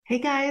Hey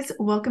guys,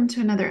 welcome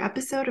to another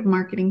episode of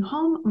Marketing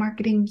Home,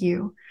 Marketing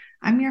You.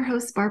 I'm your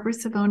host, Barbara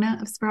Savona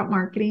of Sprout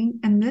Marketing,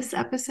 and this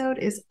episode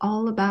is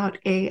all about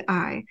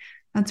AI.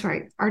 That's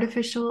right,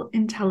 artificial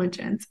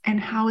intelligence and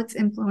how it's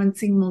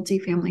influencing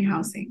multifamily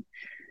housing.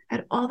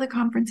 At all the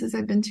conferences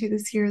I've been to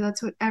this year,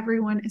 that's what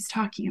everyone is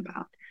talking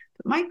about.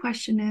 But my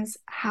question is,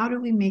 how do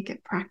we make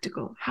it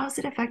practical? How is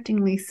it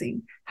affecting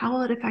leasing? How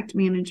will it affect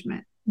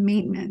management,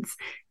 maintenance,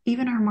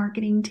 even our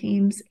marketing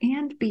teams,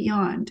 and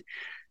beyond?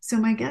 So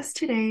my guest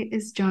today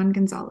is John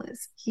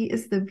Gonzalez. He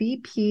is the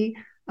VP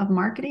of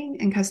Marketing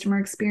and Customer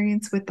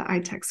Experience with the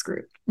iTex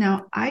Group.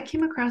 Now, I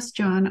came across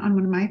John on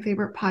one of my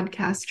favorite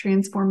podcasts,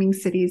 Transforming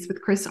Cities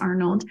with Chris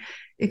Arnold.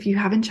 If you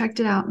haven't checked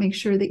it out, make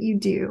sure that you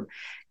do.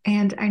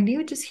 And I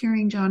knew just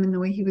hearing John and the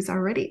way he was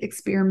already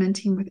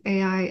experimenting with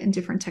AI and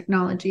different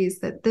technologies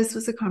that this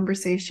was a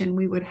conversation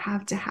we would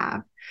have to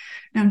have.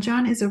 Now,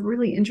 John is a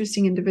really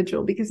interesting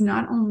individual because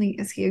not only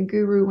is he a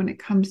guru when it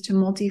comes to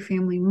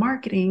multifamily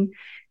marketing,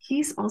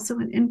 he's also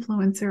an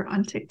influencer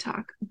on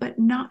TikTok, but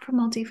not for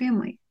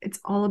multifamily. It's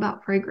all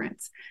about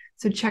fragrance.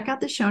 So check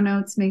out the show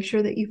notes, make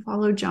sure that you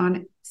follow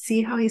John,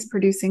 see how he's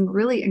producing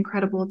really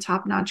incredible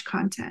top-notch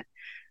content.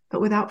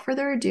 But without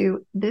further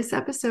ado, this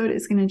episode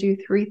is going to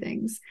do three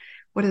things.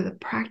 What are the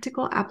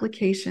practical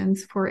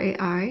applications for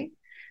AI?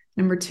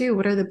 Number two,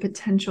 what are the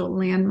potential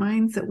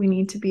landmines that we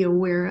need to be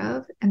aware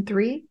of? And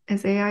three,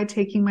 is AI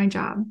taking my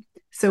job?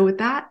 So with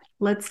that,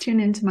 let's tune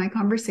into my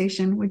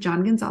conversation with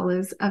John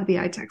Gonzalez of the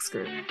iTex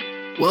Group.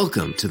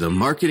 Welcome to the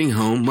Marketing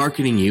Home,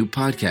 Marketing You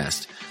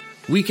podcast.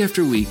 Week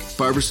after week,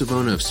 Barbara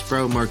Savona of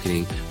Sprout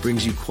Marketing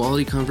brings you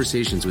quality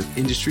conversations with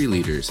industry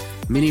leaders,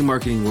 mini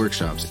marketing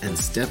workshops, and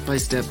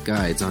step-by-step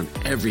guides on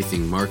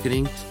everything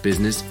marketing,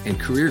 business, and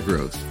career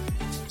growth.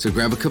 So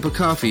grab a cup of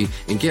coffee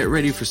and get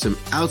ready for some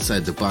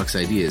outside-the-box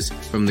ideas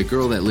from the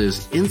girl that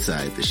lives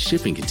inside the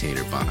shipping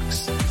container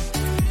box.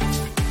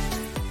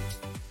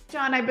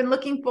 John, I've been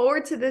looking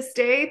forward to this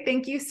day.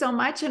 Thank you so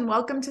much, and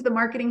welcome to the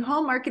Marketing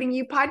Home, Marketing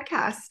You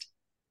podcast.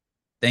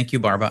 Thank you,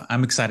 Barbara.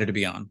 I'm excited to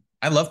be on.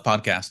 I love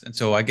podcasts, and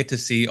so I get to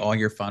see all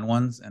your fun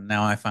ones, and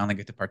now I finally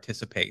get to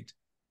participate.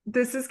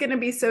 This is going to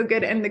be so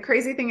good. And the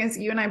crazy thing is,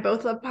 you and I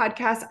both love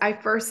podcasts. I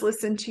first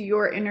listened to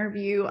your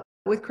interview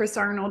with Chris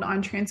Arnold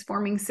on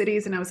Transforming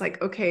Cities, and I was like,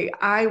 okay,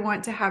 I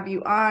want to have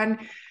you on.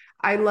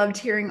 I loved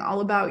hearing all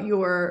about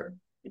your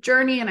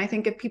journey, and I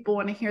think if people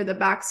want to hear the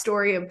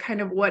backstory of kind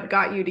of what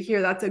got you to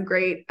here, that's a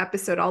great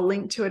episode. I'll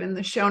link to it in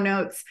the show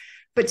notes.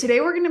 But today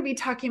we're going to be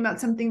talking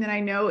about something that I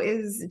know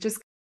is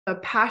just a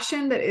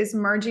passion that is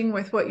merging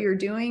with what you're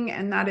doing,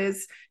 and that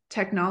is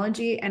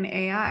technology and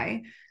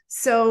AI.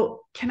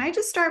 So can I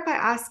just start by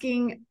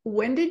asking,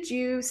 when did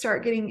you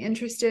start getting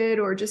interested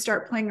or just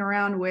start playing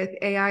around with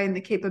AI and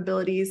the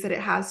capabilities that it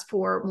has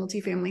for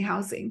multifamily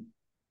housing?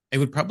 It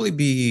would probably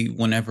be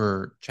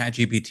whenever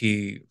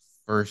ChatGPT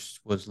first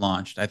was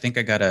launched. I think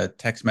I got a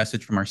text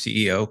message from our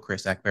CEO,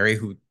 Chris Ackberry,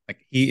 who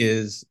he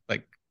is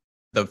like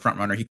the front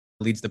runner. He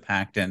leads the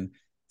pack in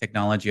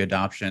technology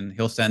adoption.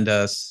 He'll send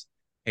us,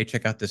 hey,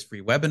 check out this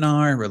free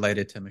webinar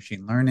related to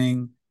machine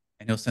learning.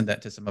 And he'll send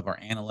that to some of our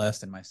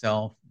analysts and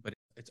myself. But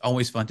it's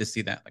always fun to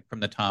see that from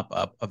the top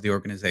up of the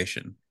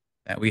organization,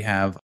 that we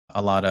have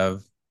a lot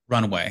of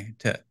runway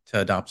to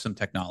adopt some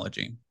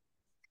technology.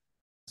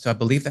 So I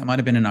believe that might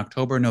have been in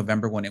October,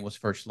 November when it was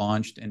first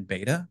launched in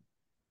beta.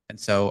 And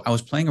so I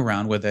was playing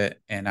around with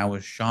it, and I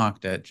was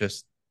shocked at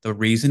just the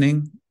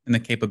reasoning and the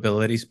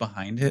capabilities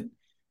behind it.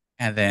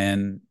 And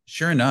then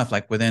sure enough,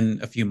 within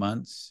a few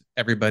months,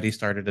 everybody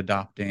started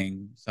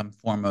adopting some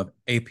form of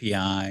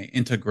API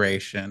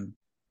integration,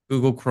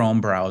 Google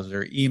Chrome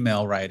browser,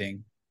 email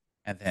writing.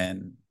 And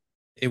then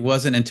it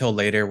wasn't until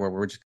later where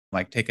we're just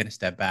taking a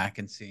step back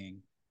and seeing,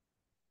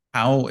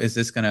 how is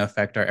this going to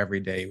affect our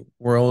everyday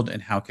world,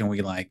 and how can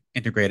we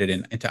integrate it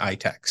into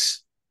iTex?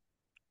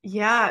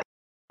 Yeah.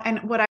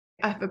 And what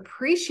I've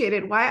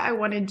appreciated, why I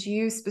wanted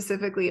you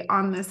specifically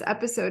on this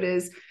episode,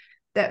 is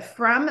that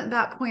from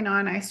that point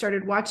on, I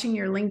started watching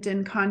your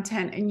LinkedIn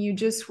content, and you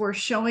just were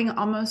showing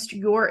almost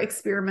your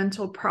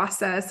experimental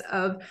process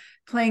of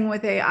playing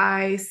with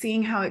AI,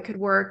 seeing how it could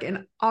work.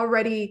 And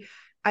already,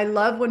 I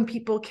love when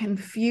people can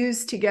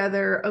fuse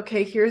together,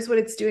 okay, here's what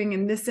it's doing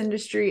in this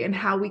industry and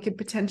how we could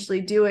potentially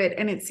do it.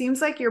 And it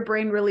seems like your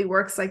brain really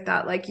works like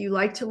that. Like you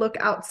like to look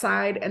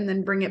outside and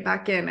then bring it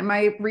back in. Am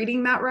I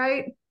reading that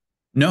right?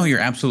 No, you're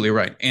absolutely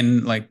right.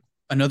 And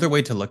another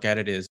way to look at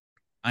it is,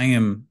 I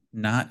am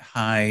not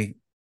high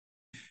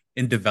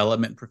in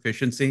development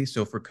proficiency.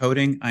 So for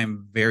coding,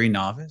 I'm very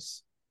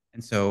novice.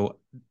 And so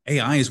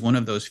AI is one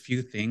of those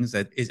few things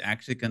that is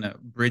actually going to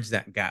bridge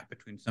that gap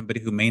between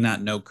somebody who may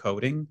not know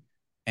coding,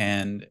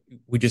 and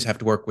we just have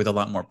to work with a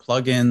lot more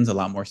plugins, a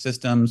lot more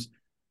systems.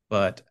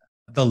 But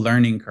the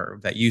learning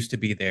curve that used to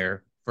be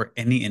there for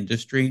any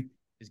industry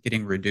is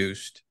getting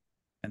reduced.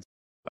 And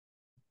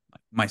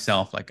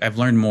myself, I've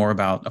learned more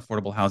about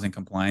affordable housing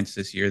compliance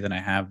this year than I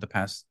have the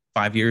past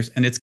 5 years.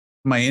 And it's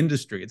my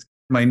industry, it's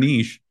my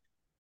niche.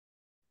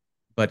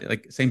 But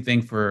like same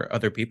thing for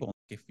other people.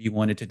 If you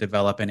wanted to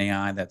develop an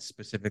AI that's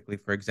specifically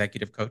for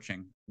executive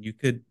coaching, you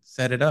could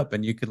set it up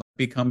and you could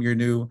become your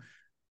new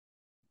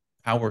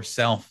power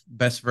self,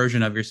 best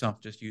version of yourself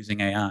just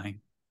using AI.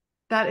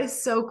 That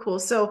is so cool.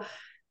 So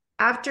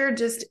after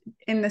just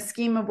in the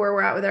scheme of where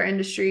we're at with our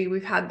industry,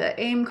 we've had the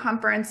AIM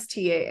conference,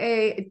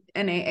 TAA,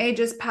 NAA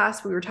just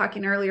passed. We were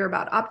talking earlier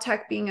about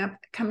OpTech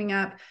coming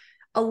up.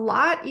 A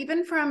lot,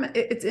 even from,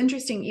 it's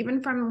interesting,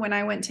 even from when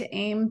I went to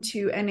AIM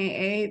to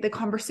NAA, the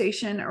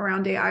conversation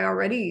around AI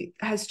already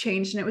has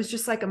changed. And it was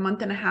just like a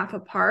month and a half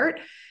apart.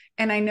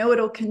 And I know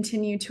it'll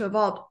continue to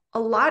evolve. A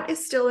lot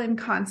is still in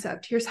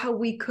concept. Here's how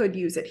we could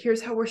use it.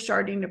 Here's how we're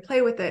starting to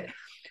play with it.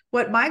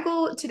 What my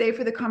goal today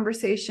for the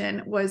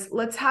conversation was,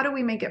 how do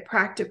we make it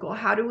practical?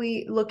 How do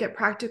we look at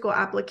practical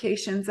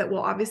applications that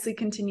will obviously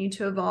continue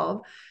to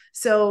evolve?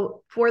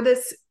 So for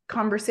this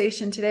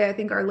conversation today, I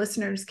think our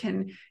listeners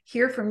can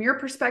hear from your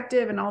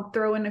perspective, and I'll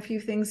throw in a few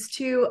things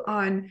too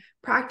on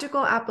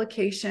practical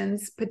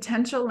applications,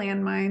 potential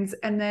landmines,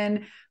 and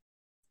then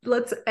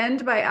let's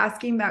end by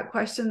asking that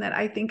question that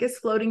I think is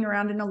floating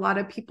around in a lot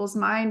of people's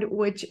mind,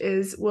 which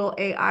is, will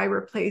AI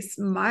replace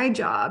my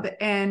job?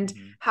 And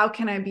how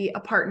can I be a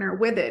partner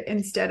with it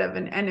instead of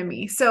an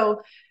enemy?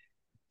 So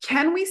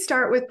can we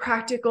start with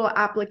practical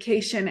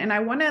application? And I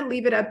want to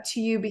leave it up to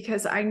you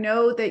because I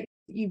know that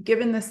you've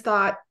given this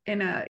thought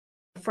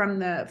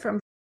from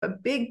a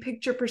big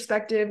picture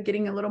perspective,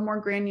 getting a little more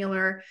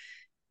granular.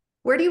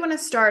 Where do you want to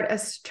start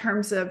as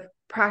terms of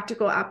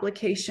practical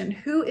application?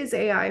 Who is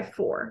AI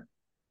for?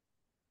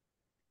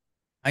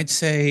 I'd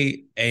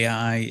say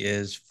AI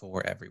is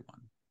for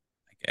everyone.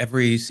 Like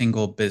every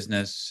single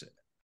business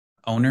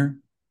owner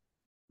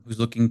who's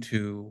looking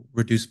to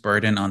reduce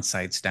burden on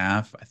site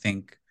staff. I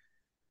think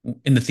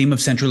in the theme of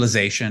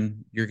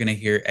centralization, you're going to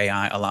hear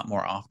AI a lot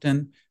more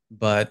often,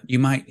 but you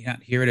might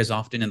not hear it as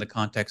often in the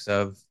context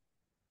of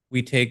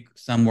we take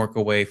some work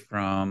away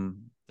from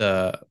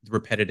the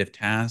repetitive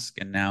task,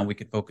 and now we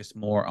can focus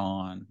more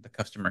on the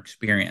customer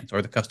experience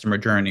or the customer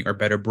journey or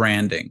better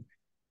branding.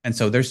 And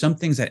so there's some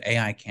things that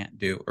AI can't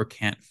do or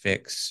can't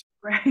fix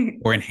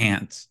or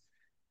enhance.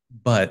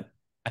 But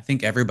I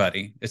think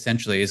everybody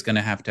essentially is going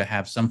to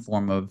have some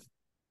form of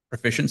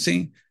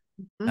proficiency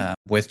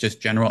with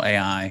just general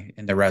AI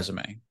in their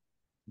resume.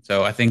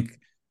 So I think,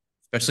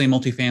 especially in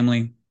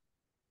multifamily,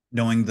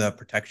 knowing the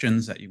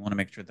protections that you want to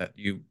make sure that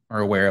you are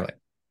aware, like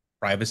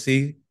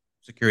privacy,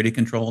 security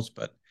controls,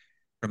 but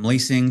from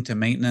leasing to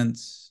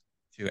maintenance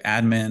to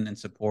admin and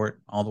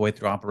support, all the way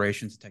through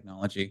operations and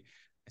technology,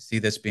 I see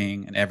this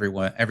being an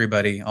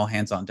everybody, all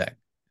hands on deck,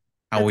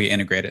 how we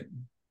integrate it.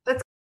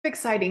 That's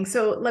exciting.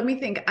 So let me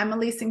think. I'm a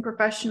leasing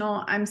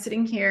professional. I'm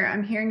sitting here.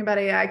 I'm hearing about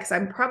AI because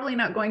I'm probably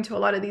not going to a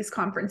lot of these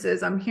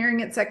conferences. I'm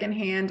hearing it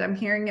secondhand. I'm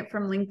hearing it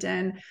from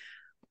LinkedIn.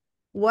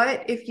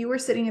 What if you were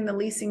sitting in the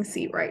leasing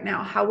seat right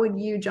now? How would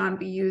you, John,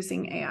 be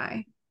using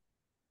AI?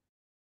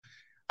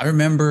 I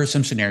remember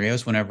some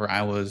scenarios whenever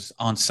I was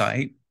on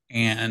site,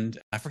 and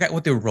I forgot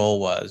what the role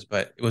was,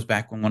 but it was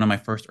back when one of my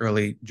first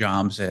early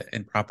jobs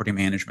in property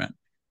management.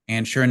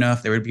 And sure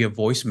enough, there would be a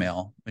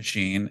voicemail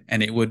machine,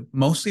 and it would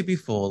mostly be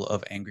full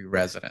of angry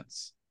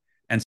residents.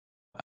 And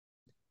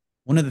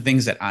one of the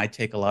things that I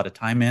take a lot of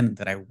time in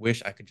that I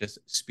wish I could just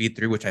speed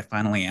through, which I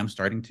finally am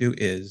starting to,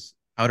 is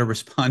how to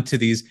respond to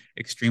these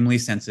extremely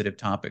sensitive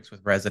topics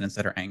with residents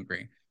that are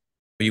angry.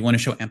 But you want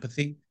to show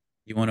empathy.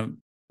 You want to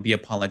be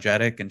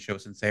apologetic and show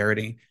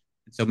sincerity.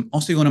 And so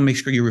also you want to make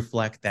sure you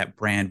reflect that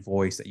brand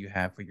voice that you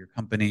have for your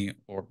company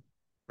or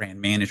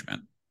brand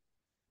management.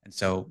 And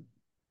so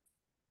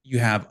you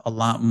have a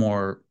lot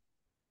more,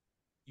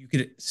 you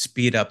could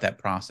speed up that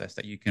process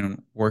that you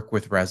can work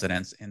with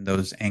residents in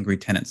those angry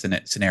tenant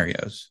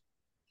scenarios.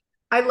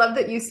 I love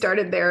that you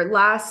started there.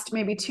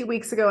 Maybe 2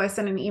 weeks ago, I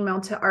sent an email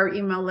to our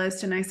email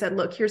list and I said,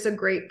 look, here's a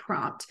great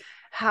prompt.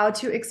 How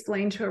to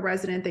explain to a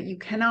resident that you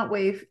cannot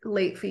waive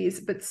late fees,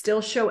 but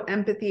still show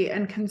empathy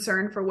and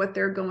concern for what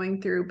they're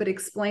going through, but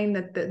explain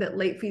that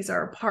late fees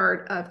are a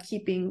part of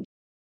keeping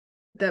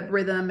the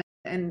rhythm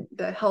and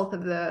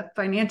the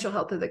financial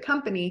health of the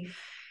company.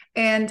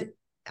 And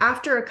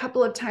after a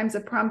couple of times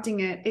of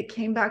prompting it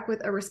came back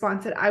with a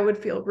response that I would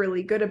feel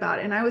really good about.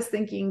 And I was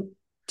thinking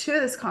to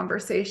this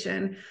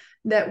conversation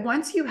that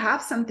once you have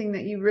something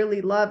that you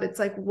really love, it's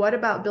like, what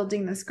about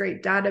building this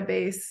great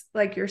database,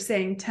 like you're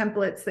saying,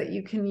 templates that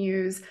you can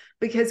use?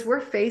 Because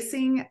we're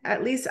facing,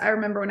 at least I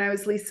remember when I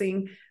was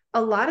leasing,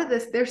 a lot of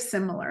this, they're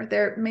similar.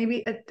 They're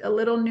maybe a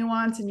little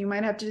nuance and you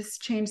might have to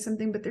just change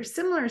something, but they're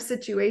similar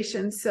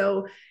situations.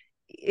 So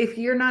if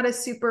you're not a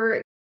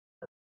super,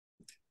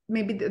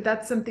 maybe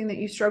that's something that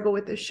you struggle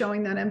with, is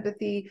showing that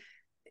empathy.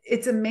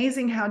 It's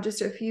amazing how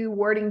just a few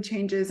wording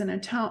changes and a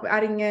tone,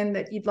 adding in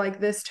that you'd like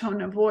this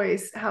tone of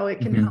voice, how it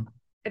can help.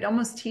 It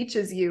almost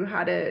teaches you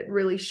how to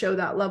really show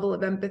that level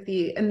of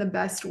empathy in the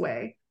best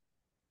way.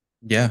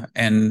 Yeah.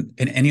 And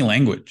in any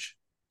language,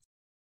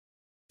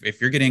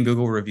 if you're getting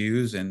Google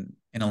reviews in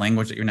a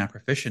language that you're not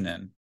proficient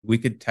in, we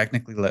could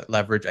technically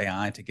leverage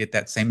AI to get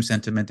that same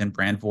sentiment and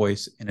brand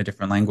voice in a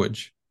different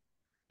language.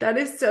 That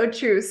is so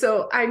true.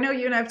 So I know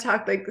you and I've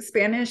talked like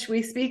Spanish,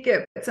 we speak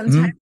it, but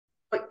sometimes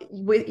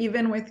Mhm.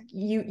 even with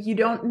you, you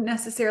don't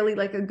necessarily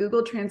like a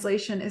Google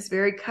translation is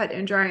very cut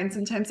and dry, and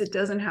sometimes it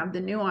doesn't have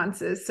the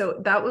nuances. So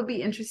that would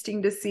be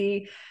interesting to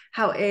see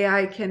how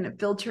AI can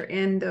filter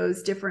in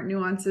those different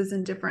nuances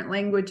in different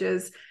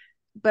languages.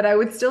 But I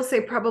would still say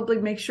probably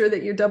make sure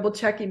that you're double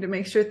checking to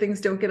make sure things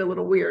don't get a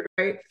little weird,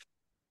 right?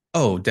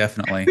 Oh,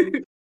 definitely.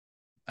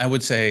 I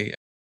would say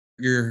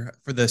you're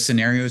for the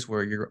scenarios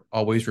where you're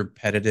always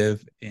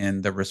repetitive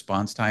in the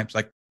response types,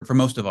 like for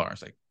most of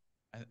ours, like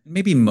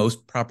maybe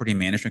most property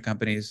management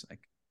companies, like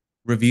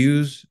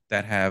reviews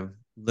that have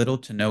little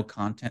to no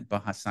content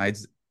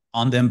besides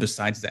on them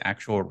besides the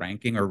actual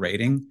ranking or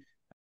rating,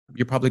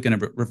 you're probably going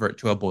to revert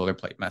to a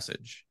boilerplate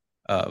message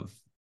of,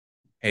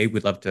 hey,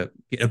 we'd love to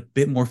get a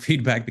bit more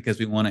feedback because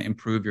we want to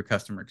improve your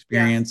customer Yeah.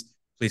 experience.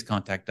 Please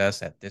contact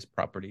us at this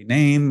property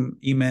name,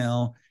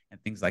 email,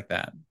 and things like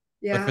that.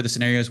 But Yeah. for the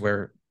scenarios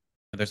where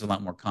there's a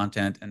lot more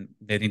content and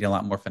they need a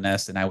lot more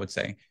finesse, then I would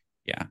say,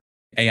 yeah,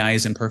 AI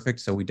isn't perfect.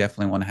 So we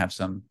definitely want to have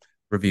some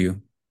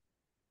review.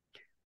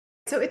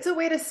 So it's a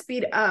way to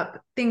speed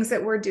up things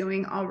that we're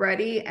doing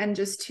already and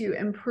just to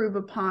improve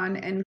upon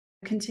and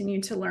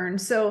continue to learn.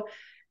 So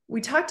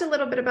we talked a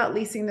little bit about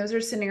leasing. Those are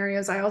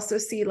scenarios. I also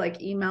see like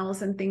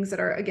emails and things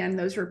that are, again,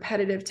 those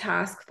repetitive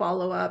task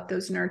follow up,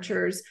 those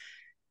nurtures.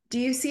 Do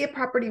you see a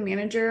property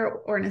manager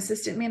or an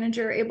assistant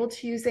manager able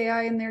to use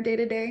AI in their day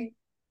to day?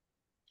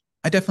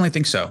 I definitely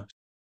think so.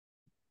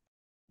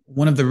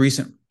 One of the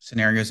recent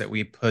scenarios that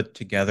we put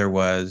together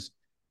was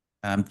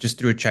just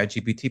through a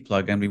ChatGPT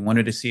plugin. We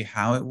wanted to see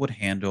how it would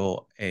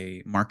handle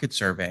a market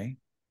survey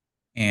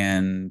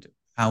and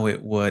how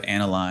it would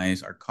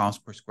analyze our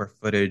cost per square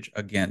footage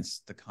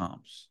against the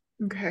comps.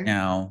 Okay.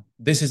 Now,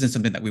 this isn't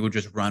something that we would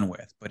just run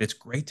with, but it's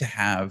great to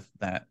have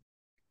that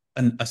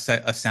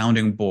a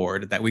sounding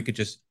board that we could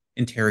just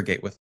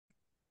interrogate with.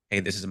 Hey,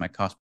 this is my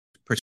cost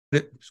per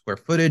square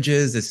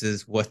footages. This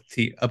is what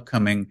the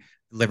upcoming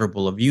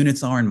deliverable of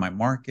units are in my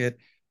market,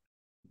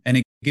 and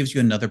it gives you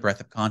another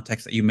breadth of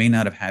context that you may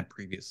not have had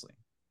previously.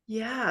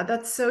 Yeah,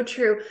 that's so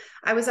true.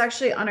 I was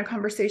actually on a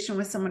conversation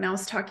with someone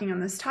else talking on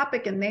this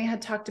topic, and they had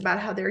talked about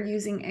how they're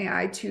using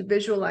AI to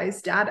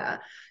visualize data.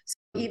 So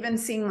even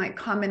seeing like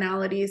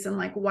commonalities and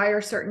like why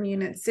are certain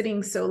units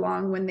sitting so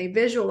long when they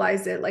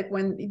visualize it, like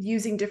when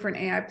using different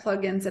AI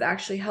plugins that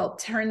actually help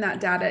turn that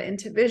data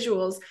into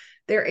visuals,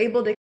 they're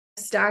able to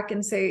stack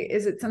and say,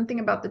 is it something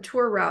about the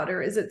tour route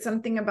or is it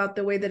something about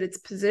the way that it's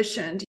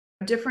positioned?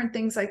 Different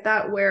things like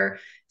that, where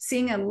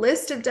seeing a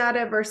list of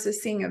data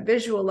versus seeing a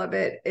visual of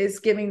it is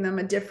giving them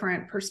a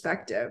different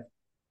perspective.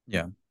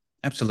 Yeah,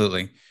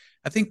 absolutely.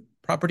 I think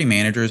property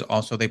managers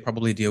also, they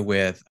probably deal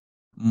with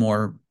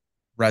more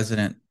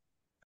resident,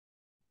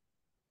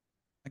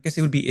 I guess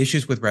it would be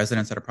issues with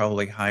residents that are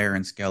probably higher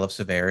in scale of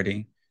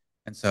severity.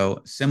 And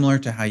so, similar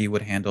to how you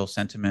would handle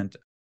sentiment,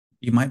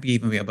 you might be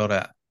even be able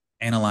to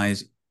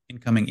analyze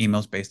incoming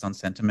emails based on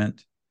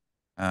sentiment.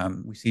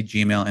 We see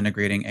Gmail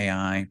integrating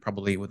AI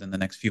probably within the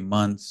next few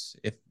months.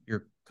 If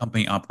your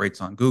company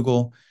operates on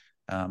Google,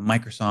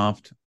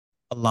 Microsoft,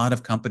 a lot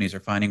of companies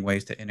are finding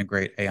ways to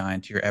integrate AI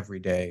into your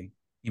everyday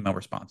email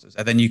responses.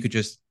 And then you could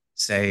just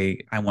say,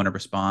 I want to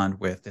respond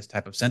with this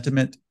type of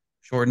sentiment,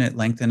 shorten it,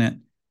 lengthen it.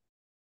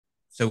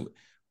 So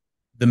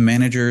the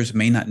managers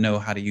may not know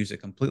how to use it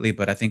completely,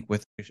 but I think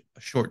with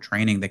a short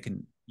training, they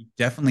can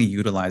definitely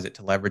utilize it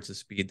to leverage the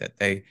speed that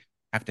they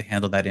have to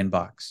handle that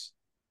inbox.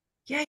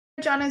 Yeah,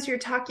 John, as you're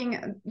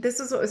talking, this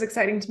is what was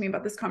exciting to me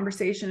about this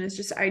conversation is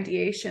just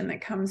ideation that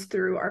comes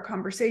through our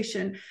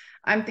conversation.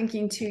 I'm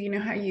thinking too, you know,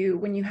 how you,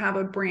 when you have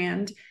a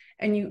brand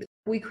and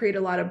we create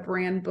a lot of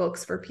brand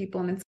books for people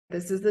and it's,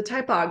 this is the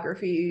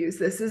typography you use,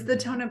 this is the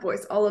tone of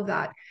voice, all of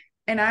that.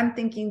 And I'm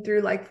thinking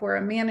through like for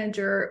a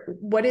manager,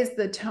 what is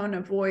the tone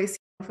of voice?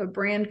 If a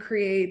brand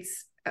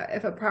creates,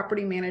 if a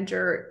property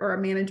manager or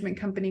a management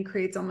company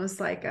creates almost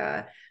like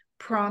a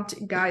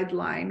prompt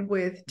guideline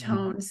with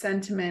tone,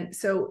 sentiment.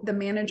 So the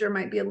manager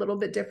might be a little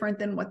bit different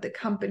than what the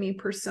company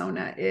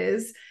persona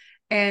is.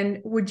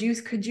 And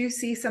could you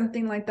see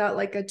something like that,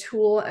 like a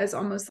tool as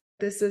almost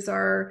like this is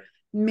our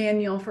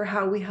manual for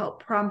how we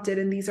help prompt it?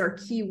 And these are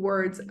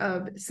keywords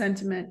of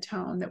sentiment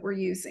tone that we're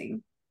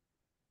using.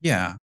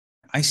 Yeah,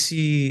 I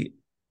see.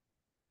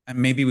 And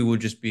maybe we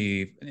would just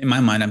be, in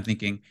my mind, I'm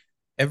thinking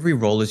every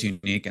role is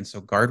unique. And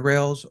so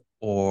guardrails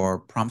or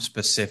prompt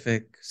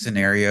specific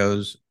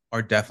scenarios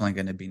are definitely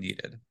going to be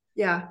needed.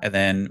 Yeah. And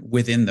then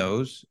within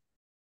those,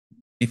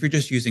 if you're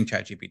just using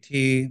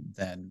ChatGPT,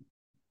 then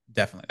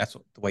definitely that's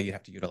the way you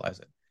have to utilize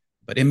it.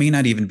 But it may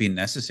not even be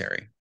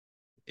necessary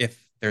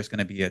if there's going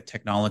to be a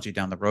technology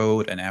down the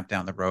road, an app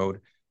down the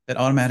road that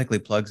automatically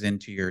plugs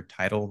into your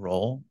title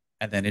role,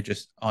 and then it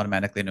just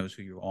automatically knows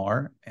who you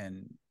are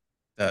and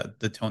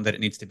the tone that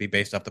it needs to be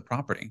based off the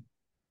property.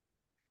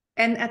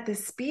 And at the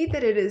speed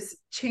that it is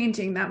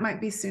changing, that might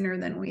be sooner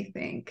than we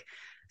think.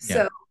 Yeah.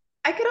 So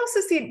I could also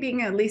see it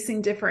being a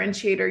leasing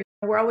differentiator.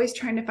 We're always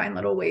trying to find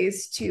little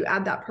ways to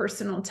add that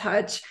personal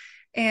touch.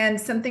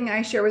 And something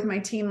I share with my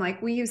team,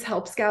 like we use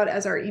Help Scout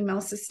as our email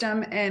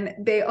system, and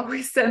they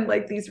always send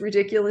like these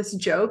ridiculous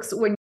jokes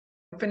when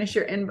you finish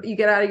you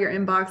get out of your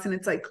inbox and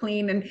it's like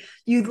clean and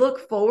you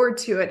look forward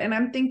to it. And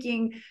I'm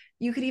thinking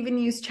you could even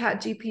use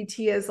Chat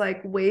GPT as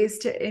like ways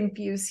to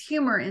infuse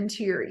humor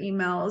into your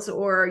emails,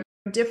 or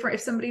different.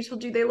 If somebody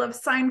told you they love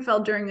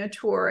Seinfeld during a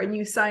tour and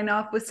you sign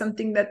off with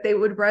something that they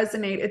would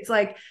resonate, it's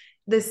like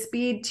the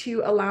speed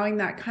to allowing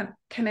that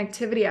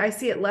connectivity. I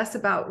see it less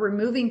about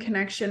removing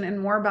connection and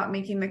more about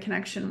making the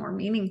connection more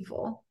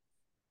meaningful.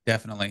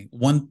 Definitely.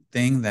 One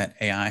thing that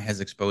AI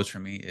has exposed for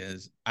me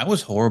is I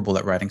was horrible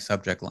at writing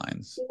subject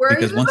lines Were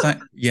because you?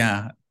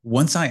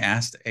 once I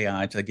asked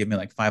AI to give me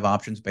like 5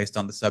 options based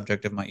on the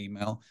subject of my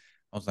email,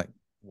 I was like,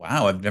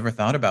 wow, I've never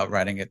thought about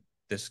writing it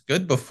this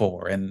good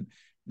before. And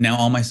now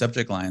all my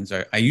subject lines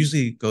I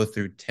usually go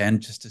through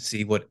 10 just to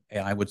see what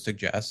AI would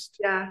suggest.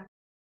 Yeah.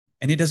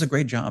 And it does a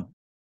great job.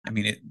 I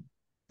mean,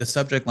 the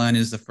subject line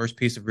is the first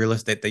piece of real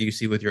estate that you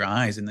see with your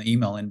eyes in the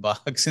email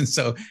inbox. And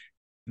so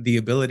the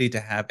ability to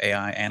have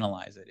AI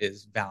analyze it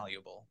is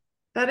valuable.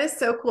 That is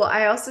so cool.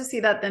 I also see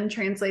that then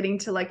translating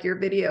to like your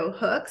video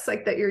hooks,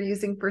 like that you're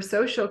using for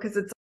social, because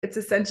it's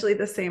essentially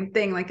the same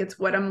thing. Like it's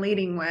what I'm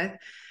leading with.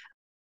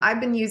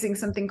 I've been using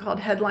something called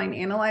Headline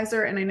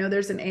Analyzer, and I know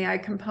there's an AI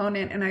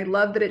component, and I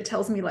love that it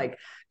tells me like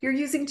you're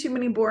using too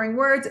many boring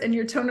words and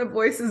your tone of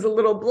voice is a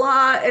little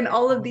blah and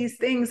all of these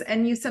things.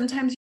 And you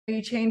sometimes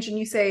you change and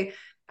you say,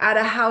 add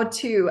a how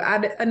to,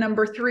 add a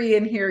number 3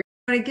 in here.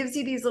 And it gives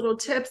you these little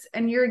tips,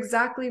 and you're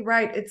exactly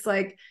right. It's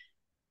like,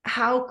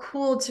 how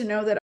cool to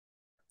know that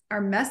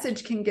our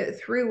message can get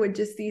through with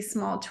just these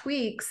small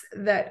tweaks,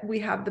 that we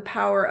have the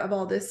power of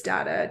all this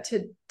data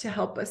to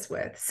help us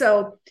with.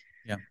 So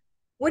yeah.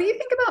 What do you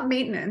think about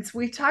maintenance?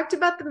 We've talked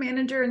about the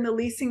manager and the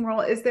leasing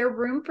role. Is there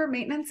room for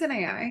maintenance in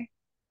AI?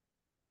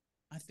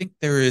 I think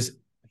there is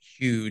a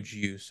huge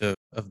use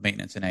of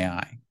maintenance in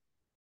AI.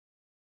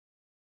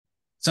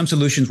 Some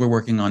solutions we're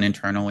working on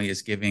internally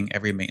is giving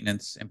every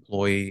maintenance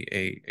employee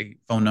a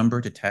phone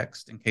number to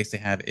text in case they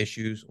have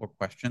issues or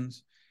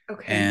questions.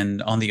 Okay.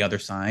 And on the other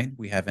side,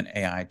 we have an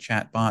AI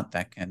chatbot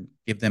that can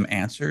give them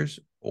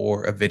answers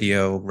or a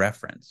video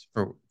reference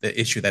for the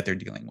issue that they're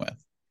dealing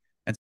with.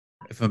 And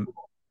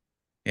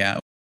yeah,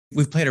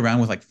 we've played around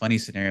with like funny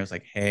scenarios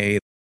like, hey,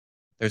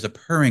 there's a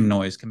purring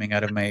noise coming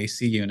out of my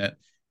AC unit.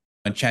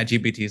 And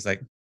ChatGPT is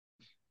like,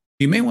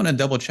 you may want to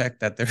double check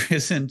that there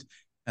isn't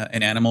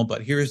an animal,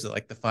 but here's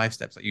like the 5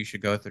 steps that you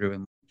should go through,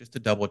 and just to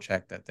double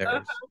check that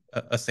there's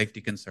a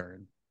safety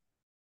concern.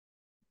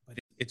 But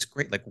it's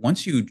great. Like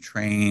once you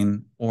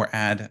train or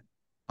add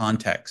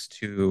context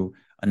to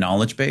a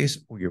knowledge base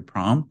or your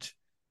prompt,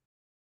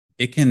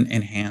 it can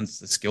enhance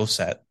the skill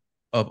set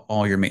of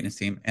all your maintenance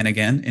team. And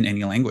again, in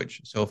any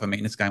language. So if a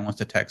maintenance guy wants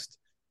to text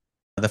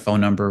the phone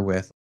number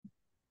with,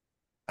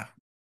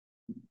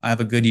 I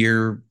have a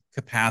Goodyear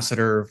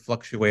capacitor,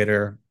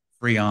 fluctuator,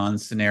 Freon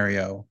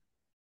scenario.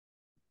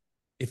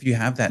 If you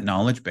have that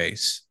knowledge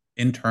base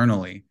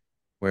internally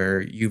where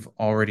you've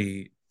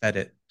already fed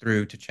it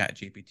through to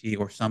ChatGPT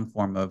or some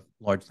form of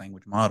large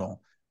language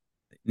model,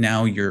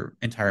 now your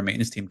entire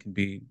maintenance team can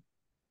be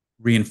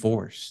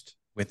reinforced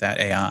with that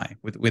AI,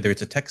 with whether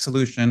it's a text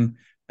solution,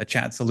 a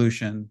chat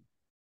solution,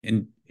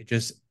 and it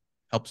just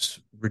helps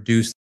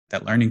reduce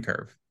that learning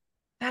curve.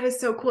 That is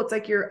so cool. It's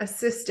like your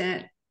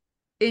assistant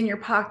in your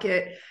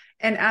pocket.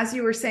 And as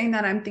you were saying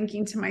that, I'm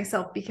thinking to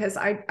myself, because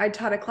I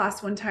taught a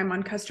class one time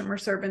on customer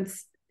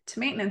service to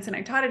maintenance, and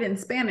I taught it in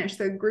Spanish.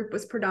 The group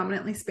was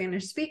predominantly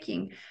Spanish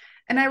speaking.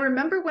 And I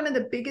remember one of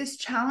the biggest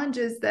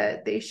challenges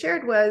that they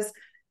shared was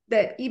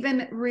that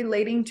even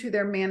relating to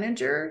their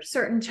manager,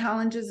 certain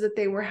challenges that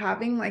they were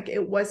having, like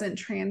it wasn't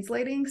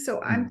translating.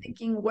 So I'm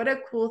thinking, what a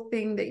cool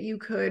thing that you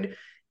could,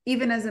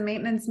 even as a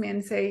maintenance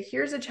man, say,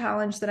 here's a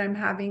challenge that I'm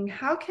having.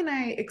 How can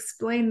I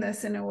explain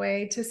this in a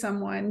way to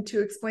someone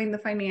to explain the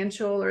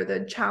financial or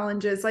the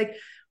challenges? Like,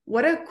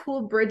 what a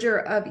cool bridger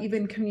of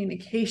even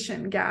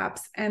communication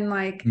gaps. And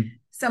like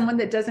someone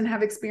that doesn't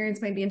have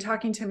experience maybe in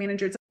talking to a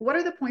manager, it's like, what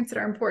are the points that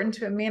are important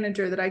to a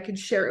manager that I could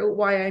share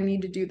why I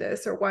need to do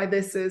this or why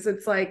this is?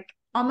 It's like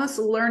almost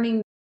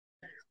learning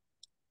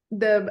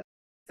the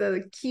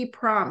key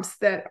prompts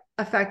that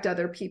affect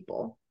other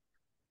people.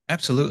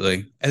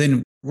 Absolutely. And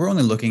then we're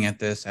only looking at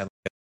this at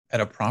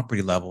a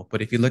property level,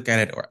 but if you look at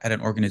it or at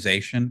an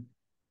organization,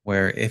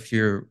 where if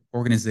your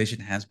organization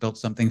has built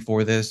something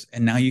for this,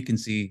 and now you can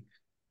see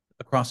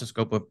across the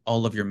scope of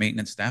all of your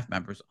maintenance staff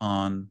members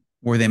on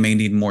where they may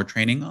need more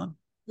training on,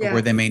 or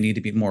where they may need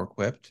to be more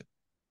equipped,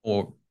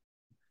 or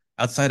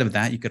outside of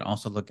that, you could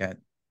also look at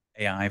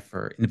AI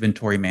for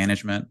inventory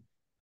management.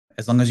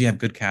 As long as you have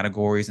good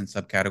categories and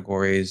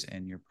subcategories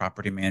in your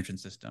property management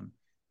system,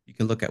 you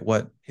can look at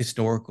what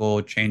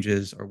historical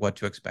changes or what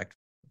to expect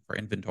for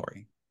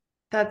inventory.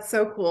 That's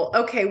so cool.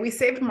 Okay, we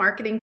saved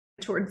marketing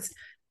towards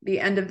the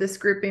end of this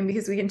grouping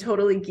because we can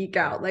totally geek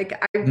out. Like,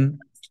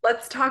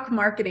 let's talk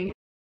marketing.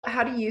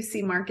 How do you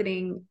see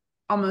marketing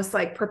almost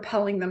like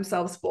propelling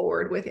themselves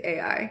forward with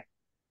AI?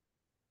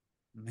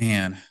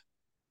 Man,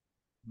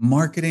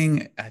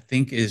 Marketing, I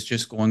think, is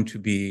just going to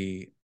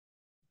be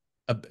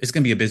it's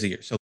going to be a busy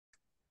year. So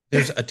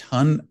there's a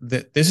ton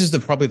that this is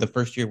probably the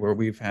first year where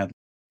we've had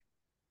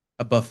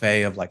a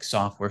buffet of like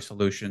software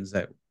solutions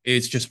that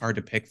it's just hard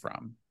to pick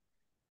from.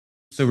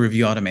 So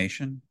review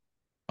automation,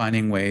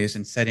 finding ways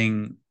and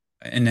setting,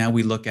 and now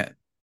we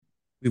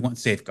want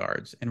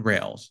safeguards and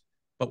rails,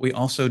 but we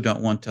also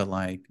don't want to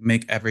like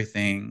make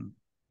everything,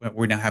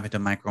 we're now having to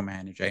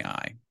micromanage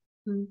AI.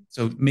 Mm.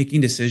 So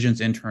making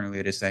decisions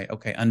internally to say,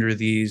 okay, under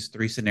these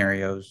three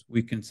scenarios,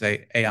 we can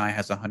say AI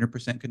has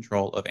 100%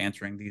 control of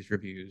answering these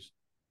reviews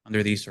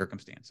under these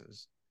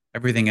circumstances.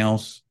 Everything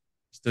else,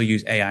 still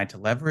use AI to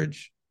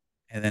leverage.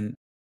 And then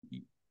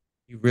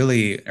you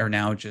really are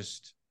now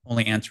just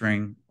only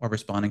answering or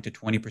responding to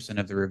 20%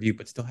 of the review,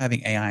 but still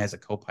having AI as a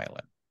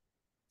co-pilot.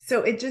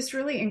 So it just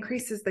really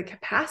increases the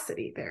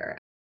capacity there.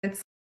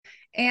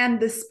 And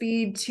the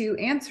speed to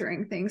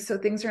answering things. So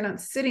things are not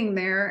sitting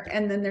there.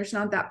 And then there's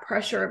not that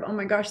pressure of, oh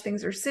my gosh,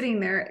 things are sitting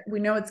there. We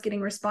know it's getting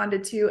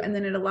responded to. And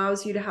then it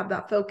allows you to have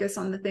that focus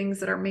on the things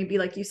that are maybe,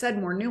 like you said,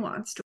 more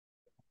nuanced.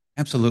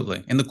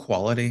 Absolutely. And the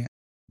quality,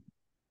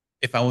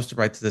 if I was to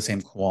write to the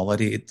same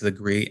quality,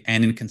 degree,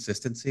 and in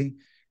consistency,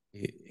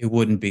 it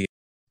wouldn't be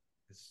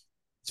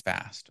as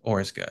fast or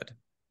as good.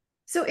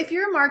 So if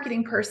you're a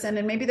marketing person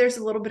and maybe there's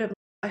a little bit of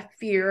a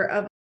fear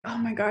of, oh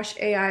my gosh,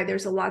 AI,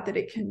 there's a lot that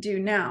it can do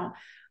now.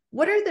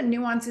 What are the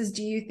nuances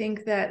do you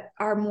think that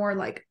are more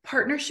like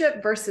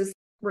partnership versus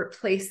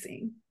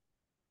replacing?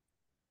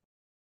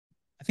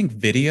 I think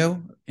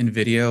video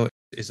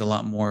is a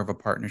lot more of a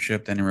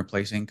partnership than in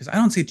replacing, because I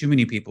don't see too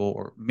many people,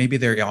 or maybe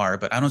there are,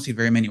 but I don't see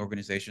very many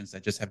organizations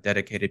that just have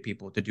dedicated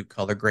people to do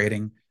color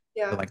grading.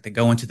 So Yeah. like they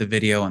go into the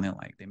video and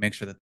they make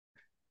sure that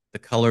the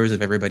colors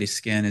of everybody's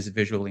skin is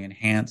visually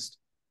enhanced.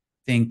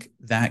 I think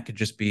that could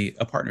just be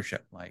a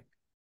partnership. Like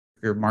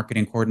your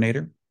marketing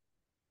coordinator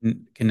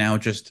can now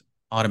just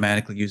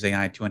automatically use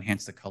AI to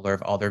enhance the color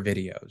of all their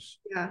videos.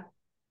 Yeah.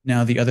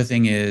 Now, the other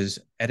thing is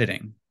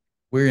editing.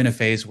 We're in a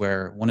phase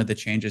where one of the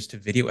changes to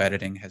video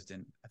editing has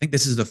been, I think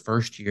this is the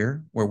first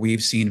year where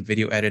we've seen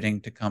video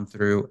editing to come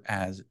through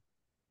as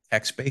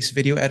text-based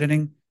video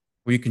editing,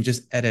 where you can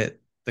just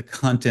edit the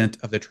content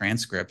of the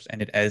transcripts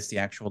and it edits the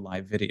actual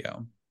live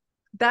video.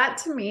 That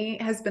to me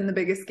has been the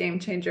biggest game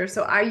changer.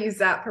 So I use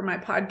that for my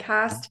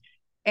podcast.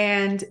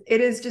 And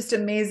it is just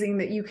amazing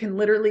that you can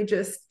literally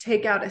just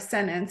take out a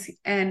sentence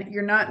and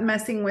you're not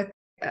messing with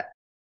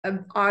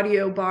an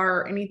audio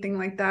bar or anything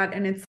like that.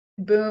 And it's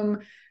boom,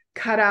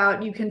 cut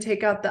out. You can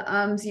take out the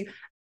ums.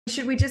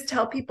 Should we just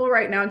tell people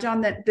right now,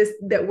 John,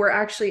 that we're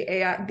actually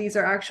AI? These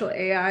are actual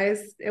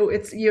AIs.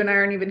 It's you and I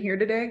aren't even here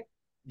today.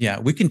 Yeah,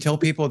 we can tell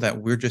people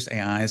that we're just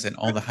AIs and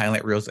all the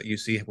highlight reels that you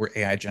see were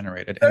AI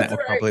generated, and that That's would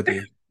right. probably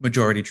be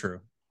majority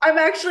true. I'm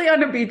actually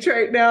on a beach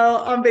right now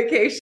on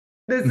vacation.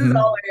 This is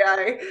all Mhm.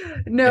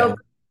 AI. No, Yeah.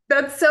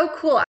 that's so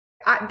cool.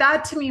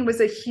 That to me was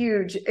a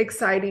huge,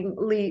 exciting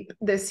leap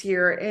this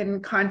year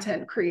in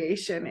content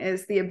creation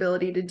is the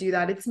ability to do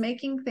that. It's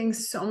making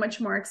things so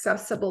much more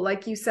accessible.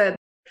 Like you said,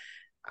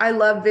 I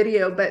love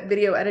video, but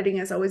video editing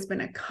has always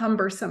been a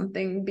cumbersome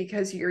thing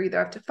because you either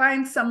have to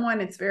find someone,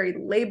 it's very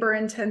labor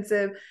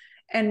intensive.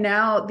 And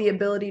now the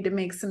ability to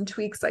make some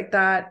tweaks like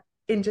that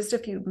in just a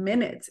few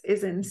minutes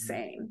is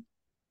insane.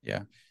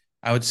 Yeah.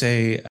 I would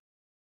say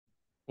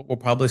what we'll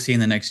probably see in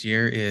the next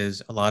year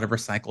is a lot of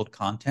recycled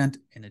content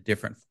in a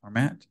different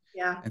format.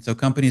 Yeah. And so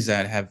companies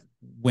that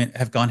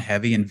have gone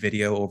heavy in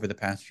video over the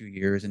past few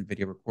years in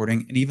video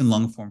recording and even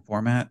long form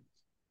format,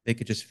 they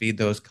could just feed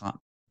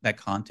that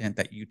content,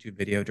 that YouTube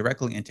video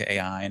directly into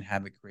AI and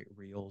have it create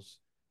reels,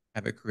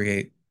 have it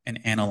create and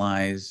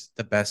analyze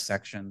the best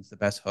sections, the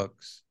best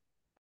hooks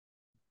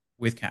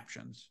with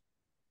captions.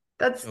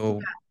 That's So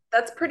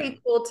that's yeah,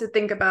 pretty cool to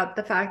think about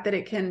the fact that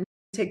it can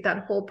take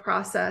that whole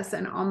process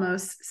and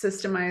almost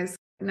systemize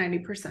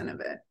 90%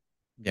 of it.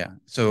 yeah.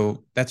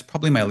 So that's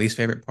probably my least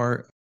favorite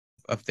part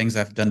of things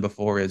I've done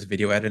before is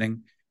video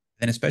editing.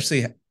 And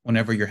especially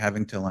whenever you're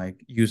having to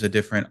like use a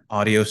different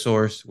audio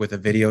source with a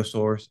video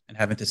source and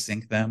having to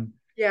sync them.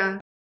 Yeah.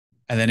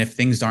 And then if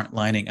things aren't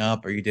lining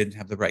up or you didn't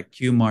have the right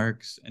cue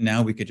marks, and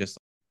now we could just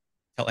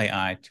tell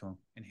AI to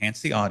enhance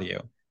the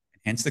audio,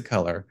 enhance the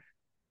color.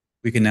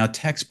 We can now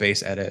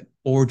text-based edit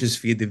or just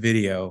feed the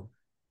video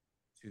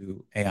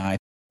to AI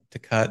to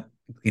cut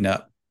and clean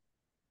up.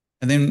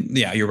 And then,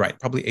 yeah, you're right.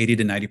 Probably 80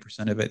 to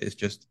 90% of it is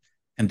just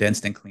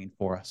condensed and clean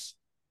for us.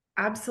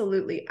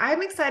 Absolutely.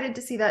 I'm excited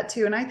to see that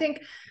too. And I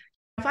think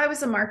if I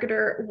was a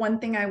marketer, one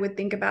thing I would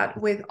think about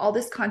with all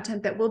this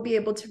content that will be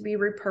able to be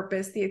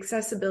repurposed, the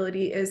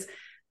accessibility is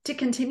to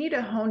continue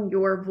to hone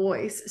your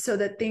voice so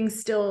that things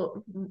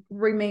still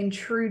remain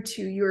true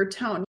to your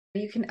tone.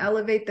 You can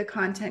elevate the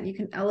content, you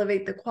can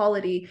elevate the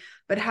quality,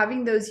 but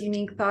having those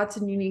unique thoughts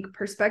and unique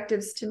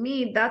perspectives, to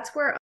me, that's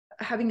where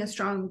having a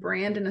strong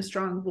brand and a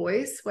strong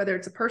voice, whether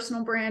it's a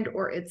personal brand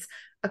or it's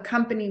a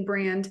company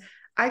brand,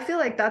 I feel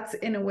like that's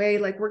in a way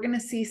like we're going to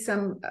see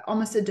some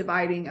almost a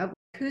dividing of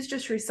who's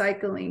just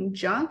recycling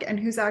junk and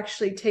who's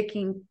actually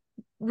taking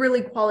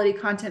really quality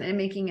content and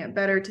making it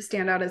better to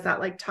stand out as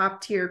that like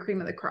top tier cream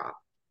of the crop.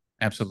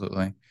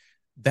 Absolutely.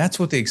 That's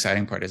what the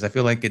exciting part is. I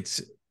feel like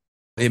it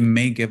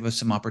may give us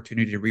some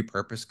opportunity to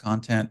repurpose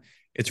content.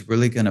 It's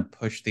really going to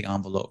push the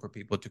envelope for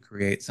people to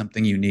create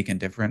something unique and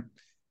different.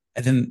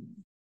 And then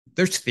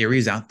there's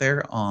theories out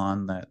there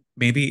on that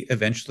maybe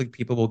eventually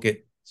people will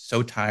get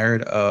so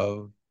tired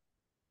of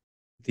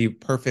the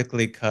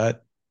perfectly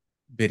cut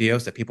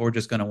videos that people are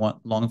just going to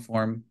want long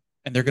form,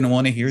 and they're going to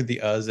want to hear the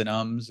uhs and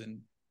ums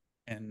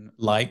and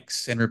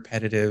likes and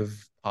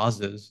repetitive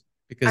pauses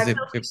I because feel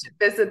we should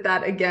visit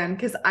that again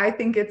because I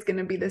think it's going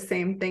to be the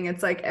same thing.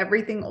 It's like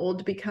everything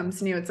old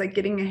becomes new. It's like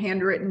getting a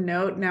handwritten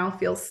note now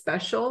feels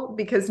special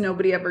because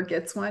nobody ever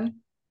gets one.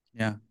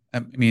 yeah, I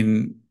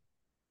mean,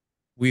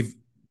 we've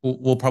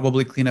we'll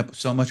probably clean up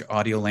so much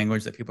audio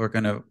language that people are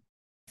going to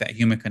that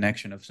human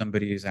connection of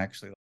somebody who's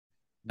actually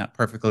not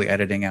perfectly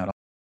editing out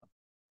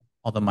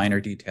all the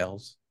minor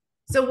details.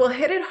 So we'll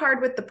hit it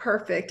hard with the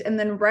perfect. And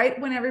then right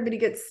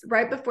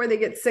before they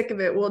get sick of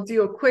it, we'll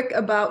do a quick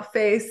about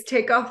face,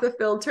 take off the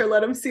filter,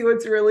 let them see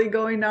what's really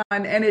going on.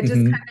 And it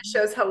just kind of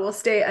shows how we'll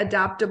stay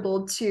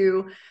adaptable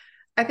to,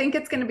 I think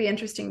it's going to be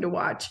interesting to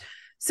watch.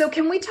 So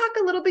can we talk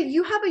a little bit?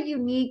 You have a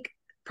unique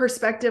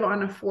perspective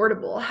on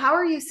affordable. How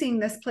are you seeing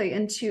this play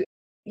into,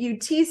 you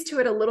teased to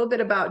it a little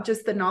bit about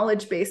just the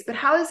knowledge base, but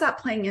how is that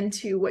playing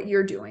into what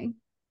you're doing?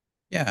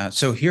 Yeah,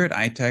 so here at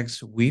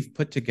iTex, we've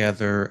put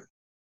together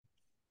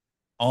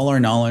all our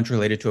knowledge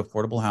related to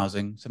affordable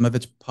housing. Some of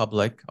it's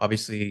public.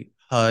 Obviously,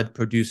 HUD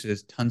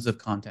produces tons of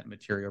content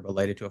material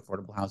related to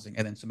affordable housing,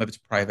 and then some of it's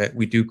private.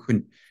 We do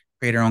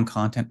create our own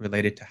content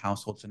related to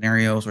household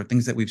scenarios or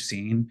things that we've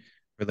seen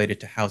related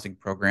to housing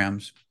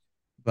programs.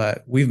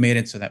 But we've made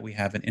it so that we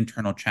have an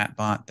internal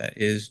chatbot that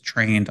is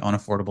trained on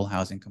affordable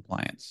housing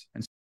compliance.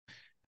 And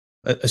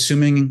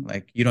assuming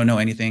like you don't know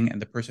anything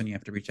and the person you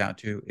have to reach out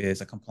to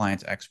is a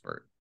compliance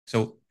expert.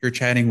 So you're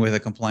chatting with a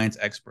compliance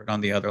expert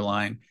on the other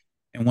line.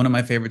 And one of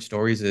my favorite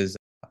stories is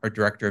our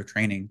director of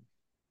training.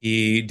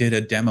 He did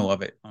a demo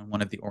of it on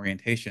one of the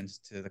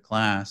orientations to the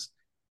class.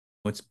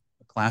 It's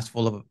a class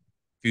full of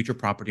future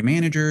property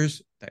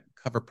managers that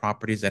cover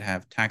properties that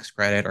have tax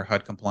credit or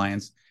HUD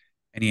compliance.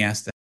 And he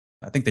asked,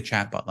 I think the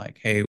chatbot, like,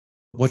 hey,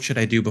 what should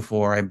I do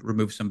before I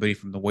remove somebody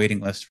from the waiting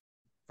list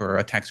for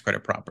a tax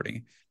credit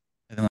property?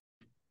 And then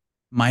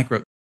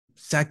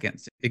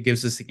microseconds, it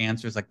gives us the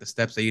answers, like the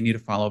steps that you need to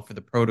follow for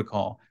the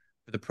protocol,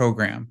 for the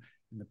program.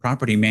 And the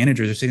property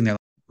managers are sitting there like,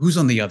 who's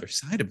on the other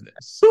side of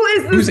this? Who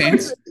is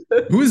this?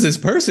 Who is this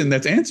person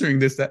that's answering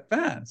this that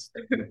fast?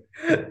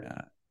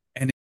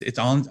 And it's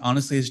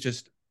honestly, it's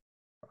just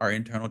our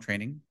internal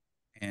training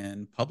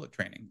and public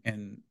training.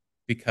 And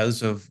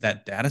because of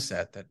that data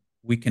set, that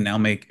we can now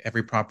make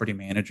every property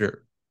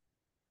manager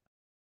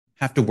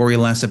have to worry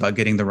less about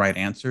getting the right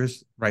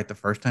answers right the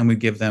first time. We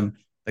give them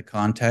the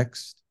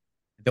context.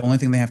 The only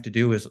thing they have to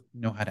do is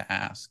know how to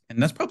ask.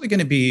 And that's probably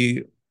going to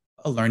be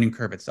a learning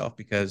curve itself,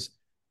 because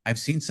I've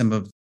seen some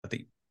of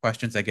the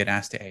questions that get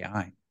asked to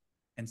AI.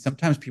 And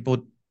sometimes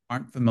people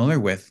aren't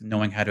familiar with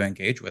knowing how to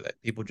engage with it.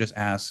 People just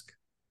ask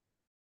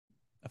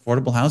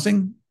affordable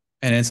housing,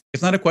 and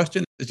it's not a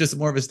question, it's just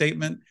more of a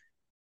statement.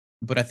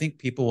 But I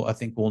think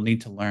will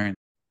need to learn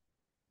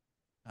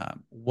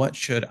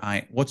what's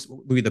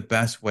would be the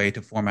best way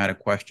to format a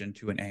question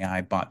to an